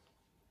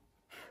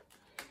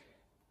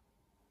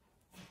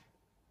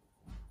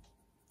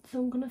 So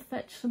I'm going to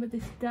fetch some of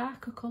this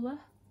darker colour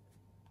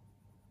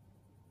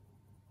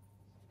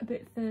a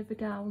bit further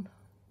down.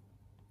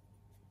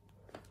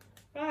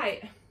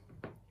 Right,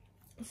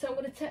 so I'm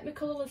going to take my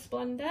colourless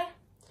blender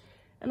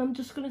and I'm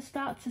just going to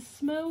start to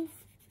smooth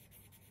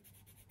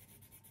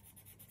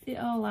it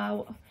all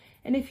out.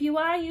 And if you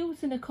are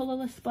using a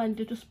colourless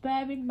blender, just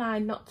bear in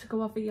mind not to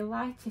go over your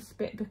lightest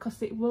bit, because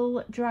it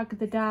will drag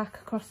the dark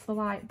across the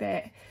light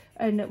bit,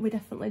 and we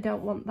definitely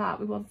don't want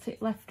that. We want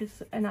it left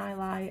as an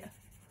highlight.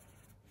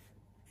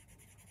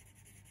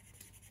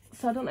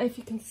 So I don't know if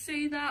you can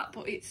see that,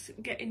 but it's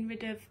getting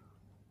rid of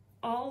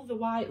all the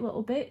white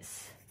little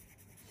bits.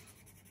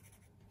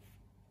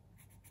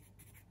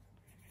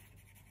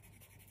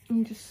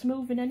 And just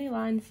smoothing any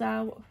lines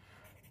out.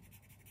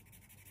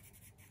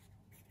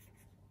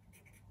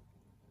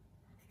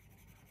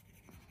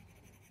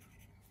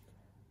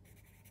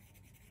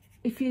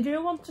 If you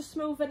do want to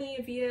smooth any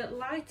of your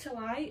lighter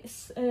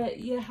lights,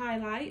 your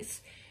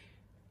highlights,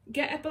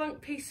 get a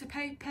blank piece of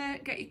paper,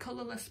 get your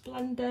colourless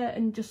blender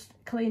and just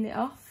clean it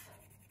off,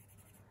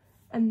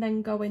 and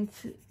then go in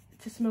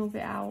to smooth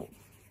it out.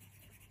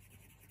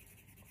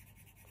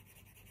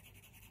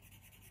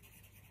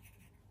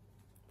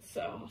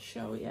 So I'll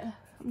show you.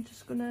 I'm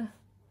just gonna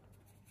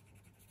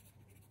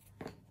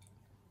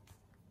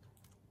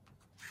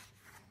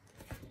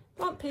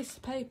blank piece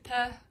of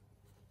paper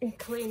and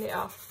clean it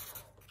off,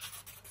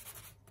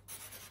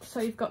 so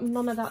you've got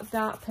none of that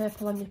dark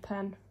purple on your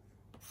pen.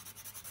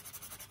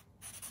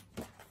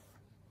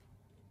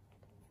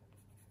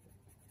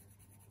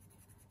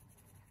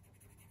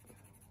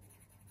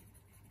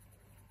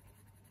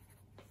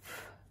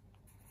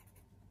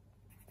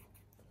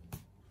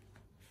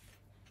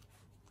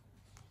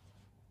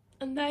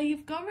 And there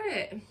you've got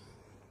it.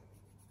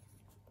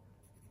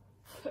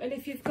 And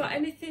if you've got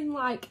anything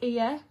like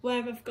here,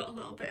 where I've got a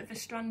little bit of a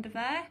strand of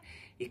hair,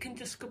 you can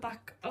just go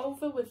back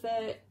over with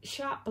a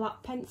sharp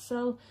black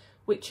pencil,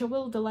 which I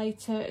will do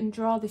later, and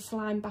draw this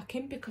line back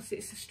in because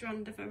it's a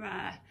strand of her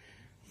hair.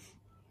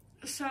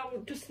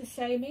 So just the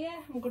same here,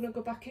 I'm going to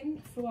go back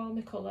in through all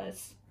my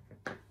colours.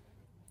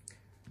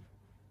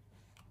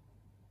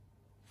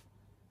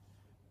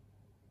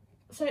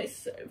 So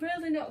it's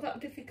really not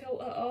that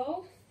difficult at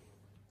all.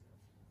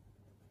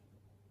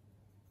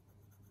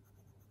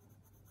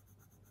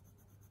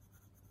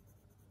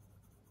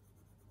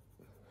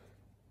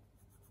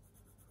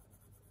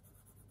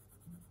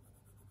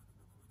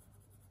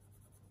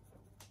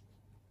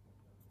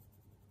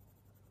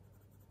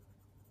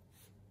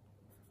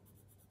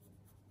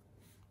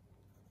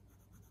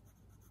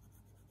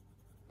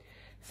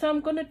 So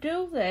I'm going to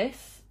do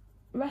this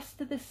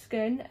rest of the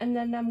skin, and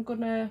then I'm going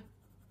to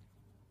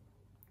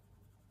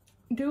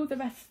do the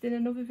rest in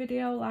another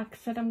video. Like I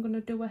said, I'm going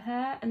to do her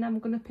hair and I'm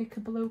going to pick a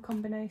blue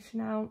combination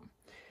out.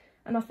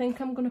 And I think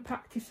I'm going to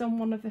practice on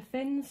one of the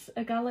fins,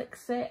 a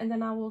Galaxy, and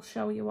then I will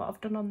show you what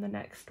I've done on the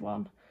next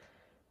one.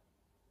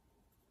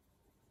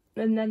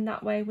 And then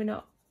that way we're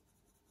not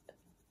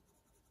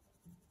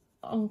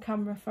on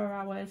camera for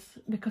hours,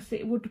 because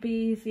it would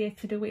be easier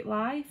to do it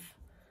live.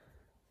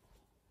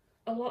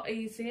 A lot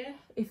easier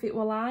if it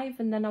were live,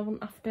 and then I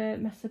wouldn't have to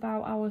mess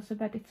about hours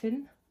of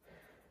editing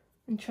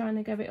and trying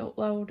to get it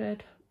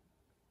uploaded.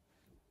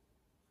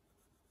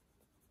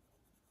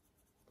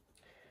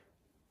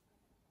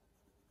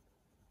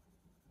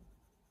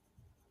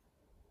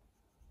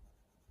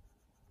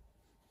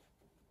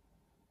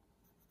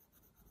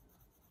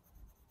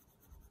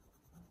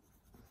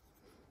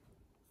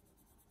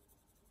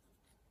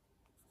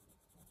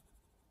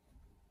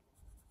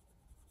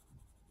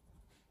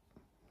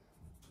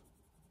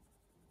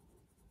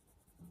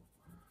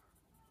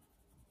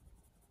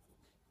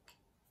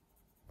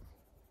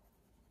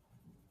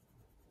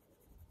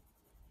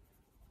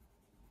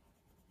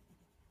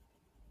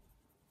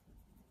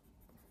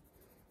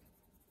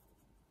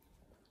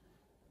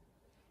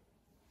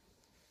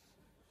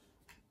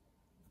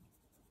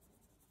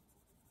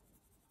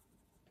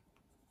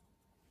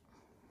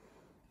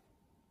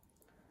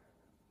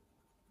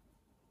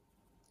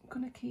 I'm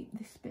going to keep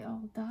this bit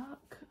all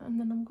dark, and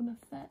then I'm going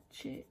to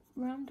fetch it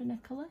round the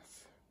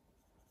necklace.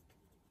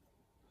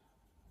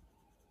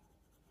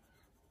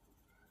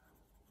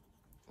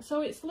 So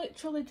it's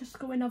literally just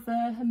going over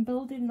and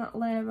building that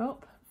layer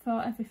up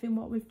for everything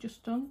what we've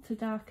just done to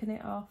darken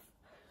it off.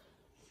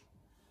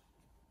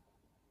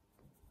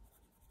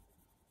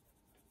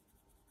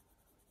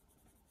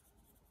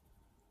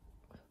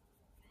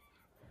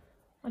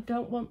 I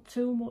don't want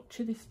too much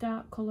of this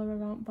dark colour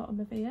around the bottom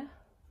of here.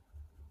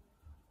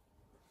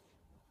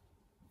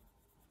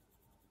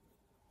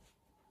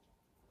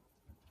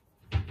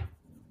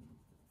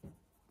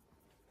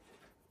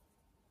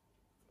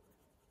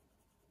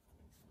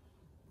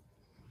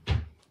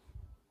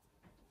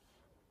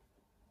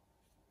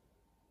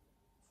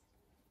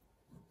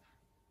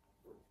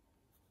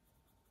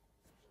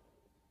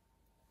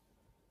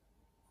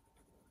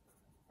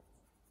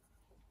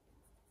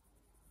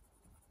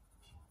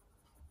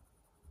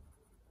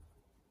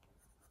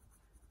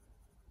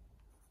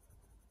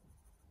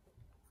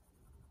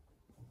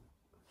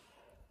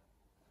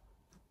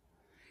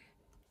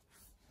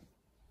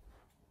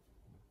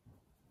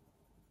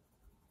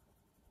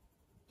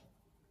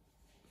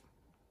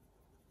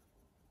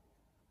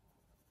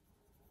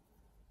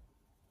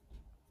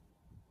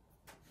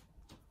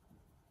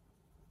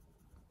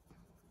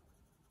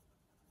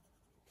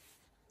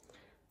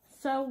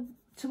 So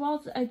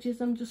towards the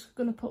edges I'm just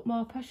going to put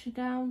more pressure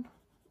down,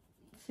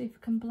 see if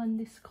I can blend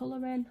this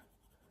colour in.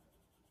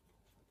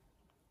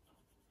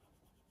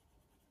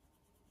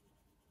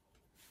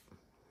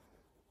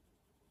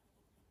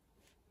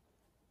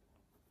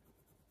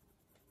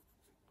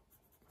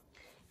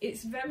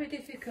 It's very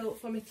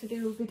difficult for me to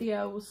do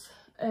videos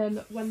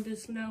when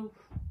there's no,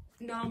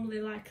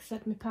 normally like I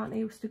said, my partner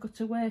used to go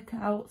to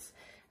workouts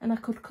and I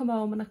could come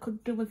home and I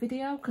could do a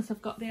video because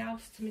I've got the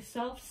house to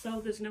myself, so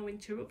there's no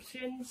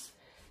interruptions.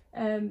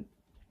 But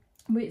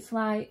it's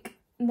like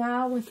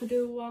now if I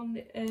do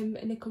one and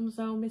he comes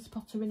home, he's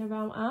pottering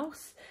around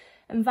house,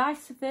 and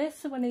vice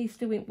versa when he's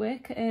doing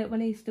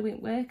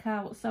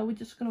workouts, so we're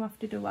just gonna have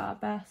to do our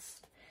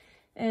best.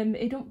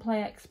 He don't play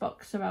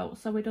Xbox or out,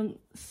 so we don't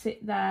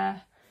sit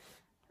there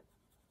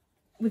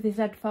with his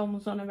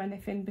headphones on or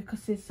anything,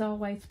 because he's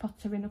always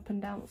pottering up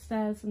and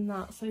downstairs and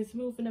that, so he's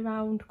moving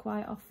around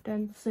quite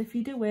often. So if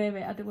you do hear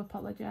it, I do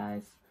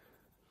apologise.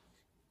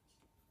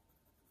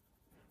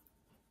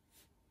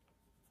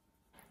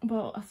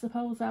 But I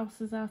suppose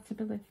houses are to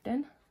be lived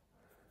in.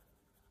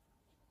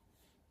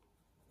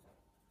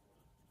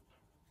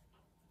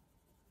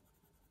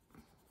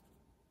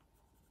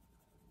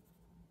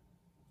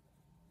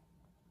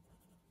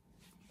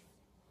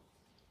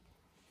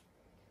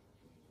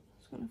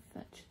 Just going to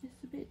fetch this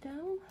a bit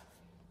down.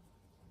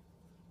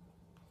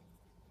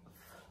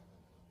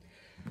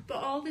 But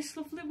all this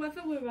lovely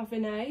weather we're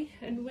having, eh?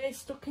 And we're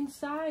stuck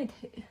inside.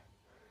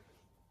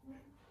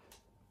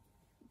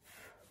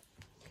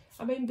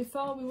 I mean,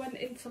 before we went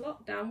into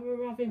lockdown, we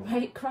were having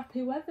right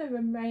crappy weather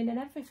and rain and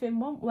everything,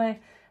 weren't we?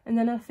 And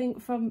then I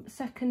think from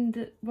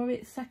second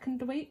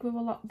week we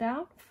were locked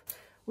down,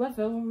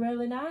 weather was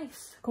really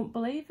nice. Couldn't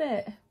believe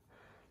it.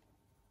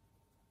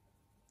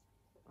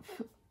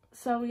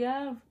 So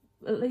yeah,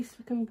 at least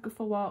we can go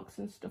for walks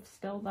and stuff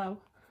still though.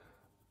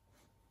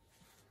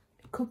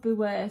 It could be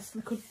worse.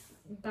 We could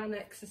ban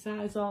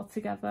exercise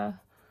altogether.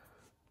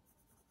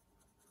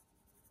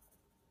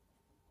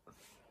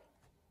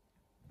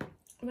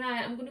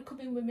 Right, I'm going to come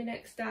in with my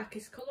next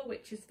darkest colour,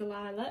 which is the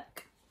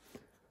lilac.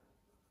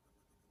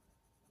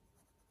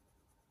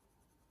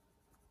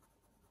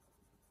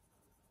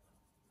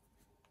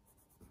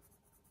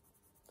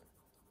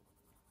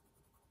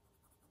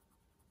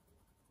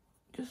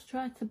 Just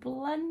try to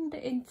blend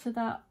it into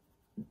that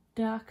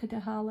darker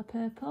Dahala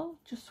purple,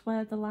 just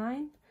where the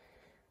line.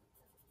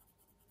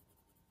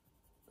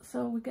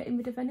 So we're getting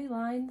rid of any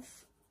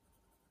lines.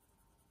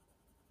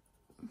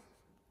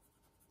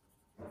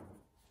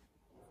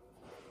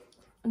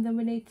 then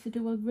we need to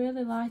do a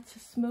really light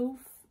smooth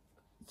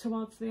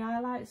towards the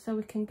highlight so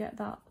we can get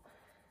that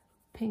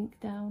pink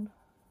down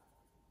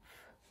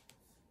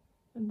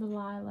and the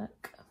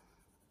lilac.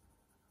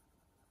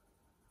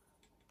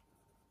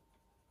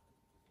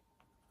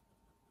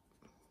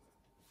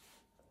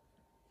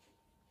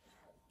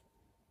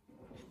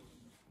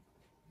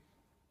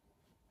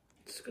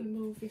 Just going to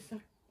move this so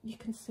you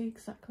can see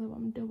exactly what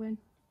I'm doing.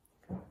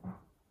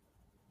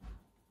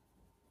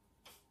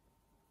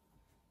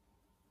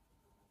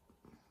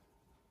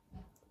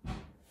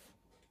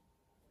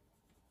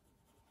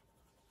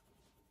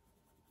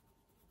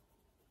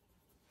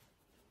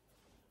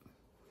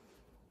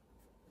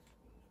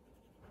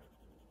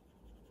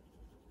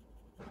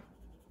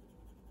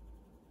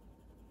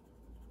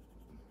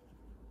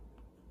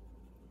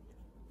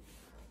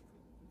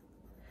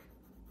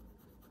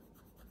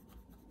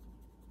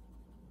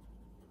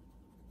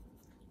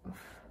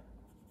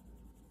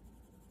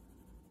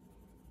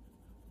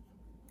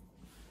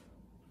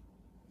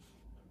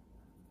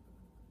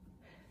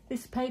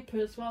 This paper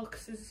as well,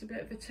 because this is a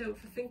bit of a tooth,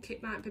 I think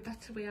it might be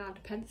better with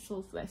hard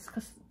pencils this,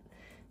 because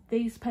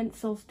these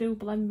pencils do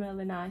blend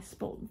really nice,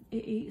 but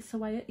it eats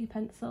away at your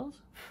pencils.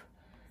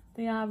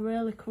 They are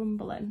really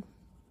crumbling.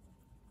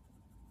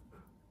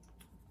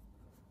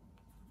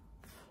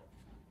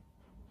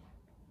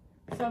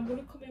 So I'm going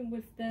to come in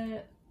with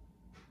the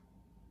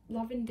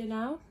lavender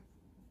now.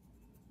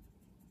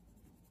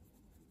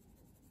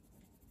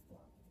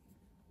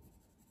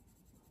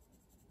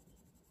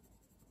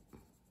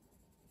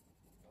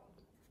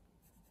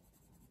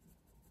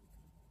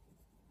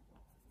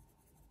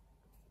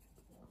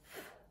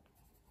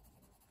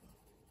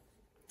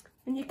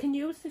 And you can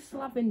use this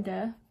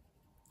lavender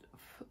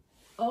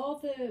or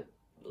the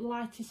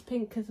lightest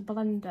pink as a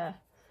blender.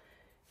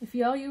 If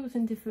you're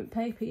using different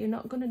paper, you're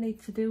not going to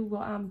need to do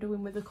what I'm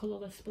doing with the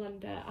colourless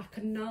blender. I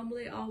can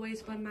normally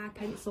always blend my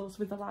pencils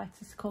with the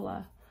lightest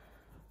colour.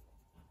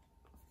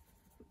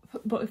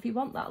 But if you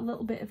want that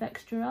little bit of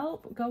extra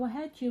help, go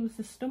ahead, use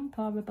the stump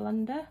or a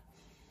blender.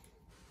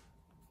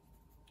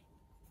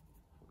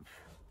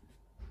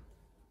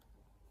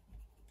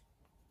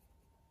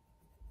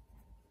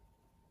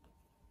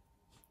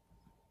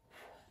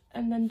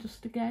 And then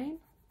just again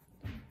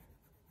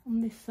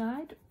on this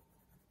side.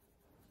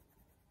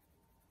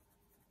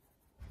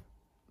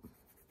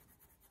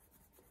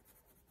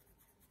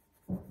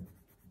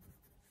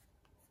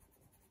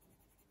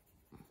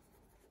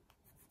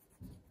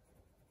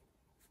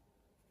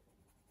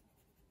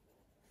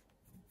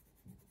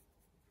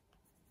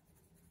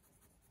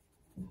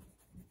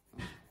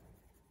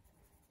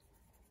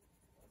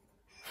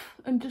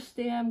 And just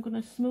here I'm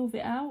going to smooth it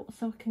out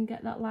so I can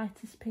get that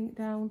lightest pink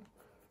down.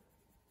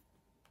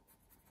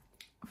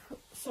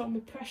 So my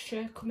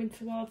pressure coming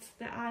towards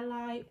the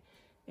highlight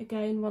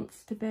again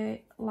wants to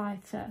be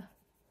lighter,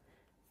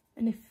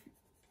 and if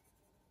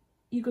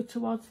you go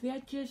towards the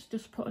edges,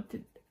 just put a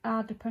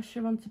harder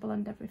pressure on to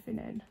blend everything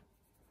in.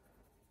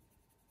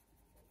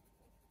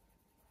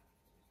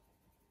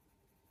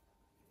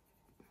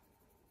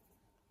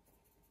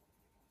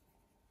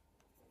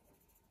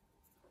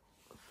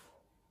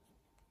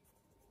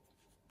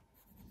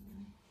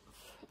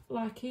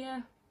 Like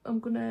here, I'm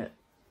gonna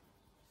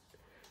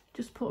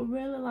just put a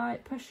really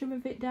light pressure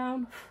of it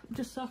down,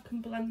 just so I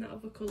can blend that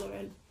other colour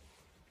in.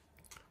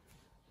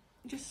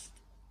 Just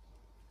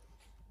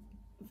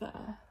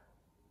there.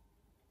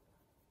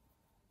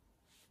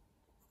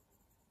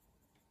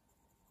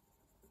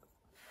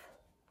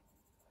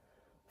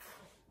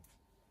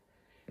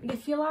 And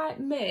if you're like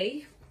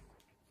me,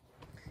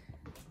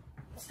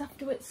 just have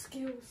to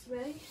excuse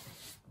me,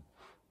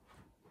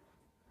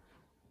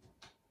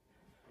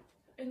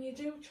 and you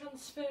do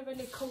transfer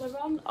any colour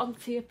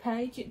onto your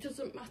page, it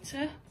doesn't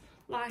matter,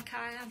 like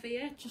I have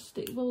here,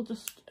 it will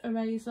just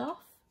erase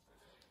off,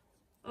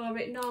 or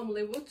it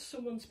normally would.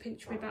 Someone's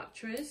pinched my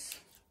batteries.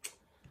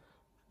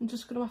 I'm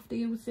just going to have to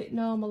use it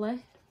normally.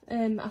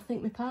 I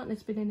think my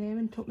partner's been in here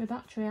and took my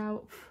battery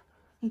out.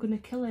 I'm going to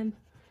kill him.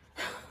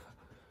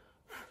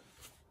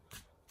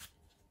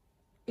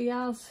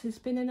 He's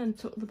been in and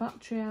took the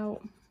battery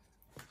out.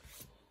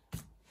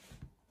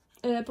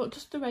 But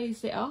just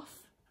erase it off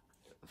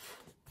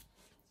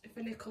if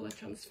any colour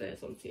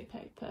transfers onto your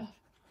paper.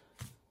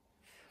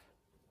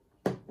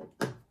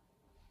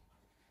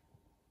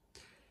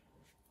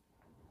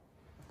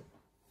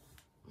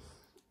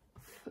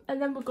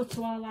 And then we'll go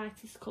to our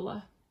lightest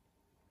colour.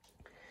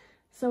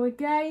 So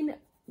again,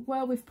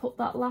 where we've put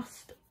that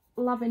last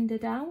lavender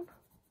down,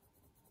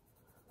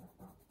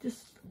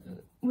 just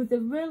with a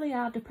really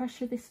harder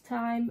pressure this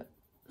time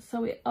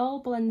so it all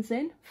blends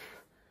in.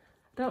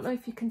 I don't know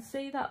if you can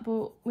see that,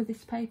 but with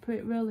this paper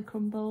it really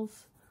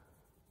crumbles.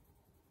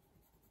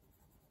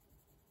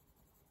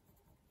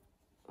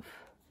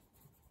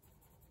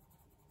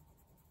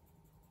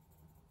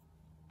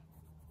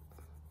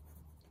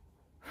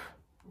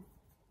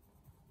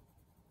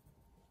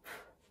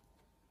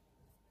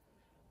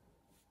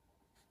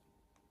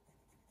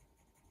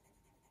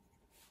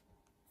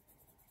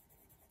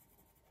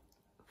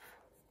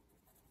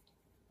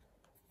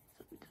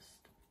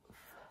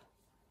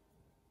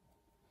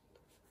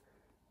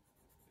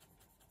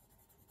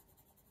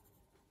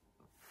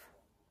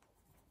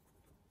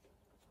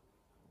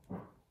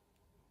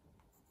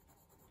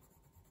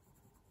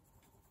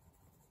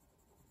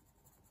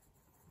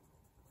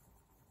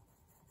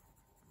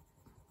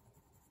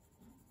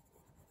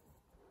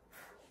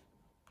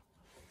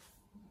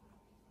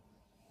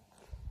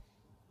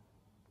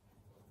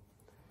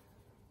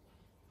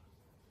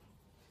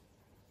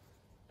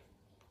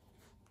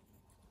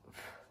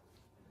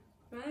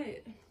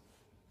 Right.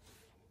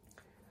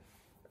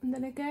 And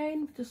then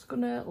again, just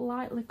going to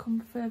lightly come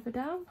further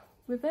down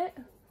with it.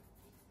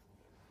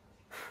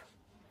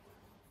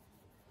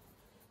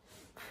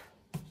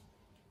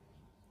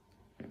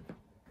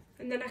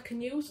 And then I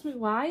can use my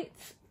white.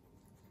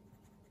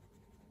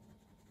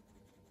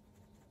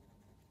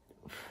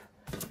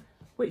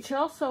 Which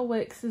also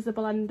works as a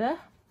blender.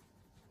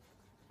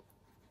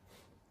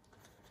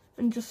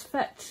 And just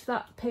fetch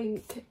that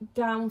pink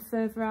down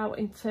further out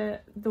into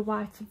the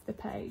white of the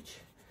page.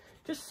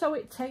 Just so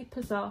it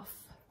tapers off.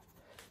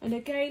 And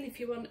again, if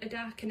you want to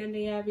darken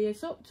any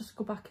areas up, just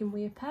go back in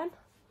with your pen.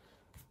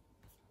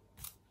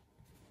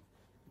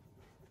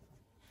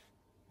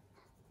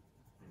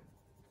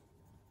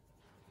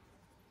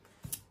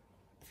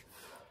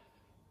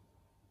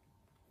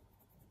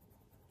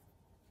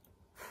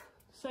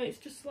 So it's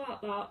just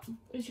like that.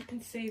 As you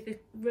can see, they're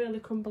really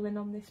crumbling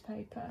on this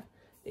paper,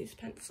 these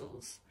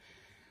pencils.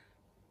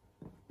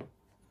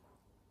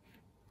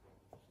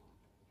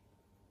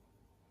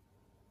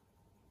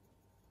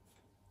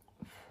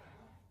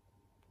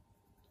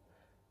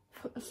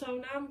 So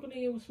now I'm going to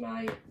use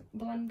my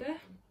blender.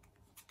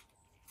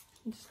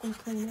 I'm just going to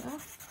clean it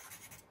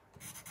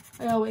off.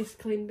 I always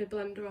clean the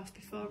blender off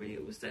before I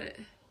use it.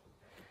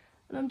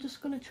 And I'm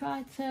just going to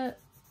try to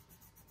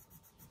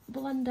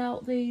blend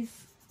out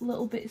these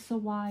little bits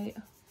of white.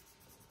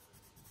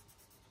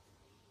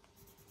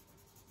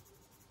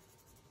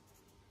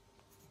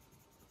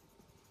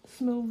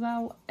 Smooth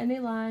out any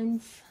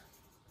lines.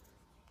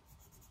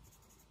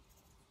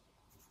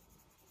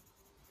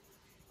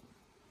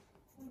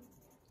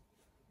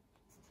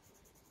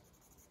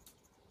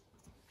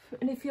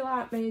 And if you're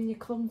like me and you're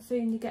clumsy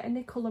and you get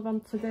any colour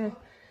onto the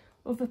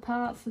other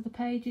parts of the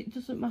page, it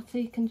doesn't matter,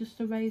 you can just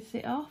erase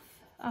it off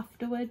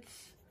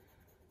afterwards.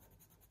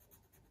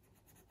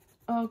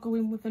 Or go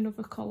in with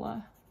another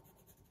colour.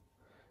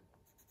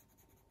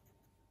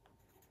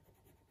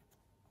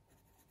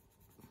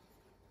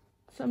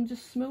 So I'm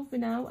just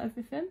smoothing out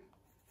everything.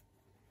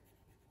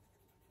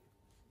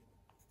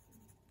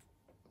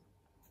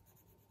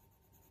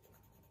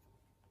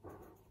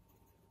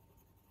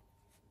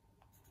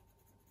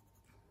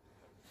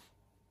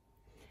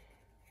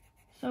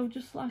 So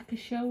just like a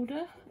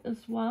shoulder as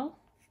well.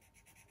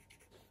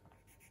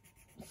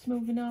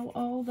 Smoothing out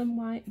all them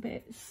white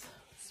bits.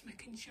 Just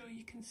making sure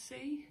you can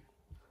see.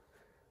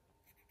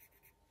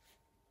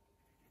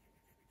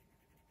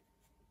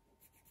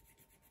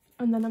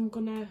 And then I'm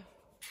gonna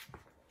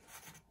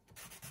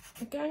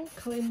again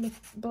clean my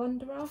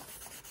blender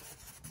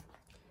off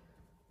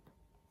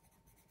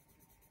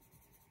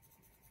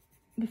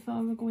before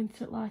I go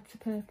into lighter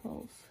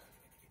purples.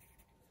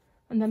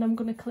 And then I'm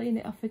going to clean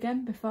it off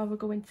again before I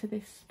go into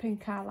this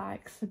pink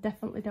highlight, because I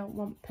definitely don't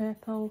want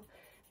purple,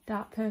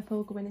 dark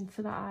purple going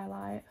into that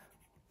highlight.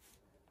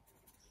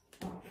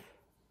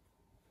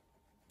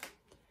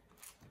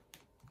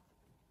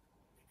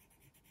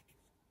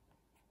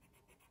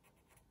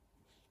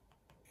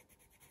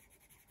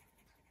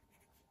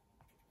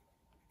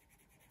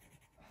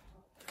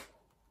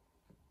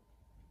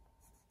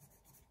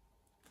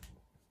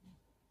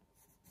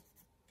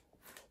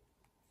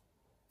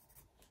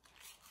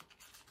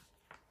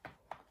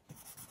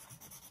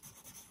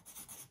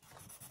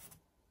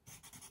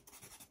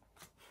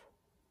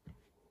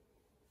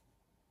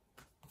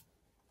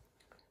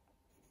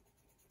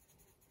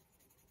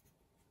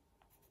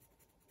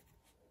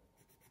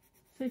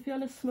 So if you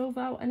want to smooth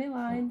out any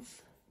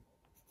lines,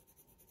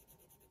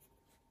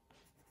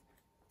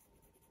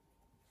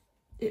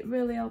 it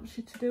really helps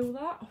you to do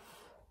that.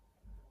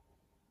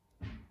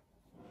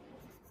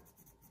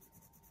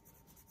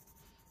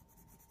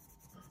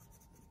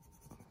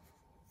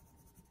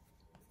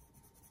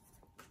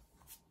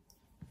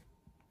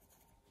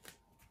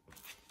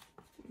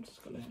 I'm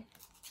just going to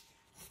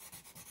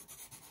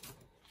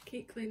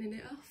keep cleaning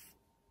it off.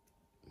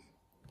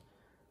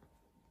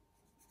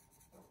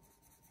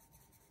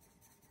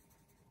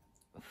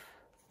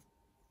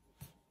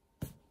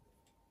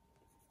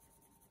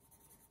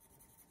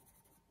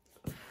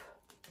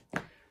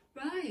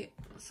 Right,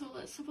 so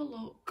let's have a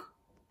look.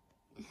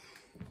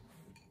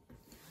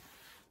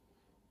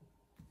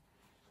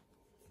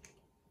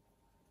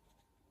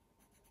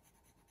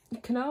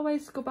 You can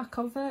always go back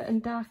over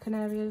and darken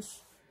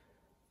areas,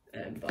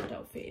 but I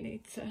don't think you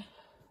need to.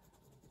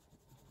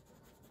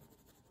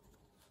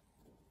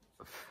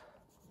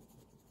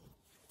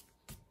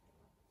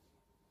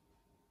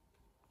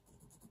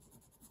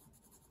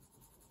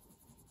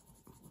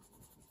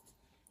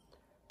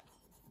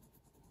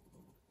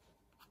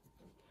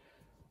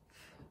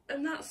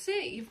 And that's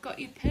it, you've got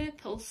your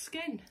purple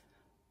skin.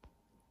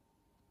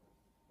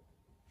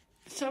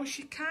 So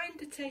she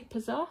kind of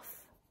tapers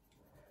off.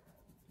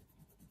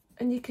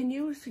 And you can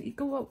use, you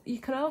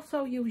can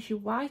also use your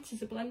white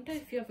as a blender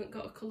if you haven't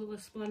got a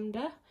colourless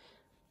blender.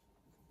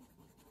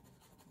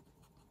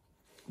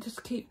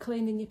 Just keep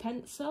cleaning your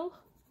pencil.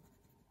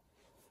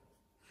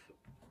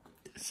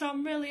 So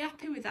I'm really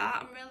happy with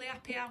that. I'm really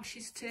happy how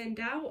she's turned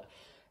out.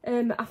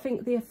 I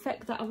think the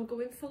effect that I was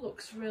going for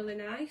looks really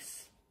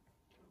nice.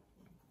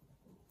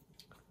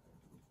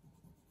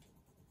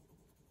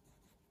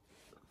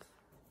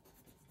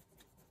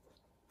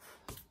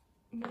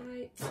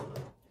 might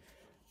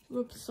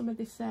rub some of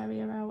this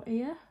area out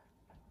here.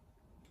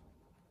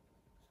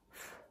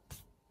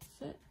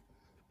 That's it.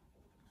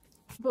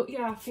 But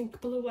yeah, I think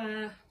blue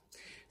hair.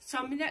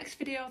 So my next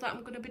video that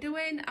I'm going to be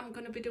doing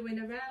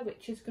a hair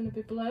which is going to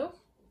be blue.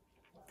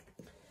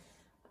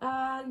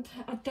 And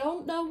I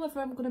don't know whether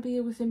I'm going to be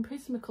using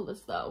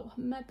Prismacolors though.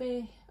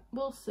 Maybe,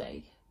 we'll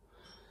see.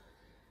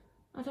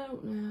 I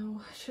don't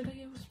know. Should I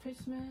use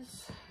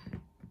Prismas?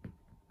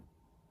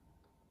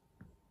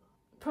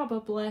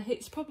 Probably.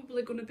 It's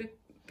probably going to be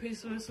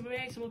Prismas. So we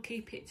may as well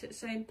keep it to the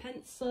same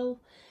pencil.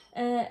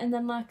 And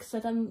then, like I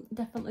said, I'm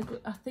definitely.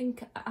 I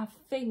think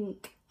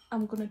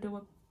I'm going to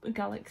do a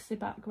galaxy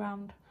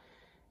background.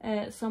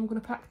 So I'm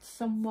going to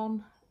practice on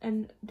one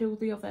and do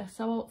the other.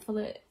 So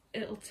hopefully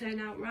it'll turn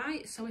out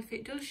right. So if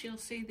it does, you'll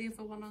see the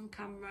other one on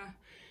camera.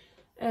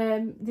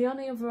 The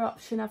only other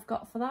option I've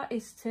got for that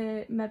is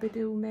to maybe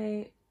do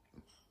my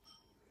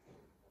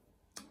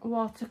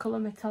watercolour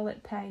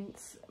metallic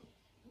paints,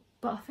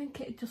 but I think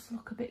it'd just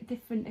look a bit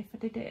different if I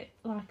did it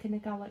like in a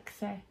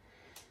galaxy.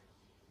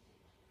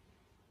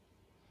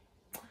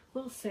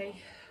 We'll see.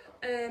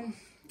 And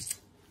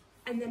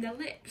then a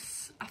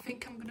lips, I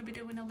think I'm going to be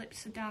doing a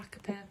lips of darker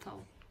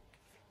purple.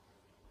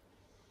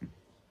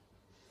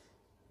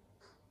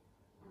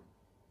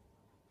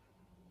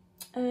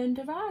 And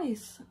her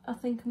eyes, I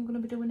think I'm going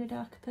to be doing a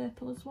darker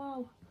purple as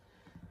well.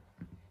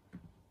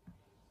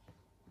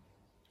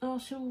 Or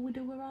shall we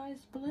do her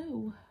eyes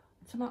blue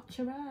to match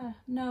her hair?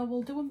 No,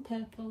 we'll do them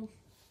purple.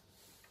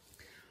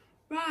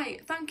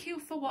 Right, thank you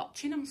for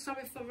watching. I'm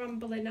sorry for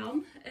rambling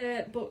on.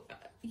 But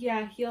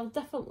yeah,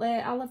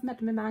 I'll have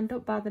made my mind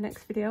up by the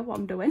next video what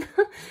I'm doing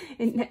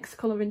in next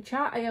colouring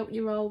chat. I hope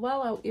you're all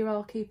well, I hope you're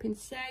all keeping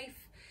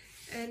safe.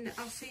 And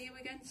I'll see you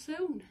again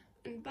soon.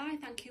 And bye,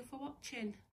 thank you for watching.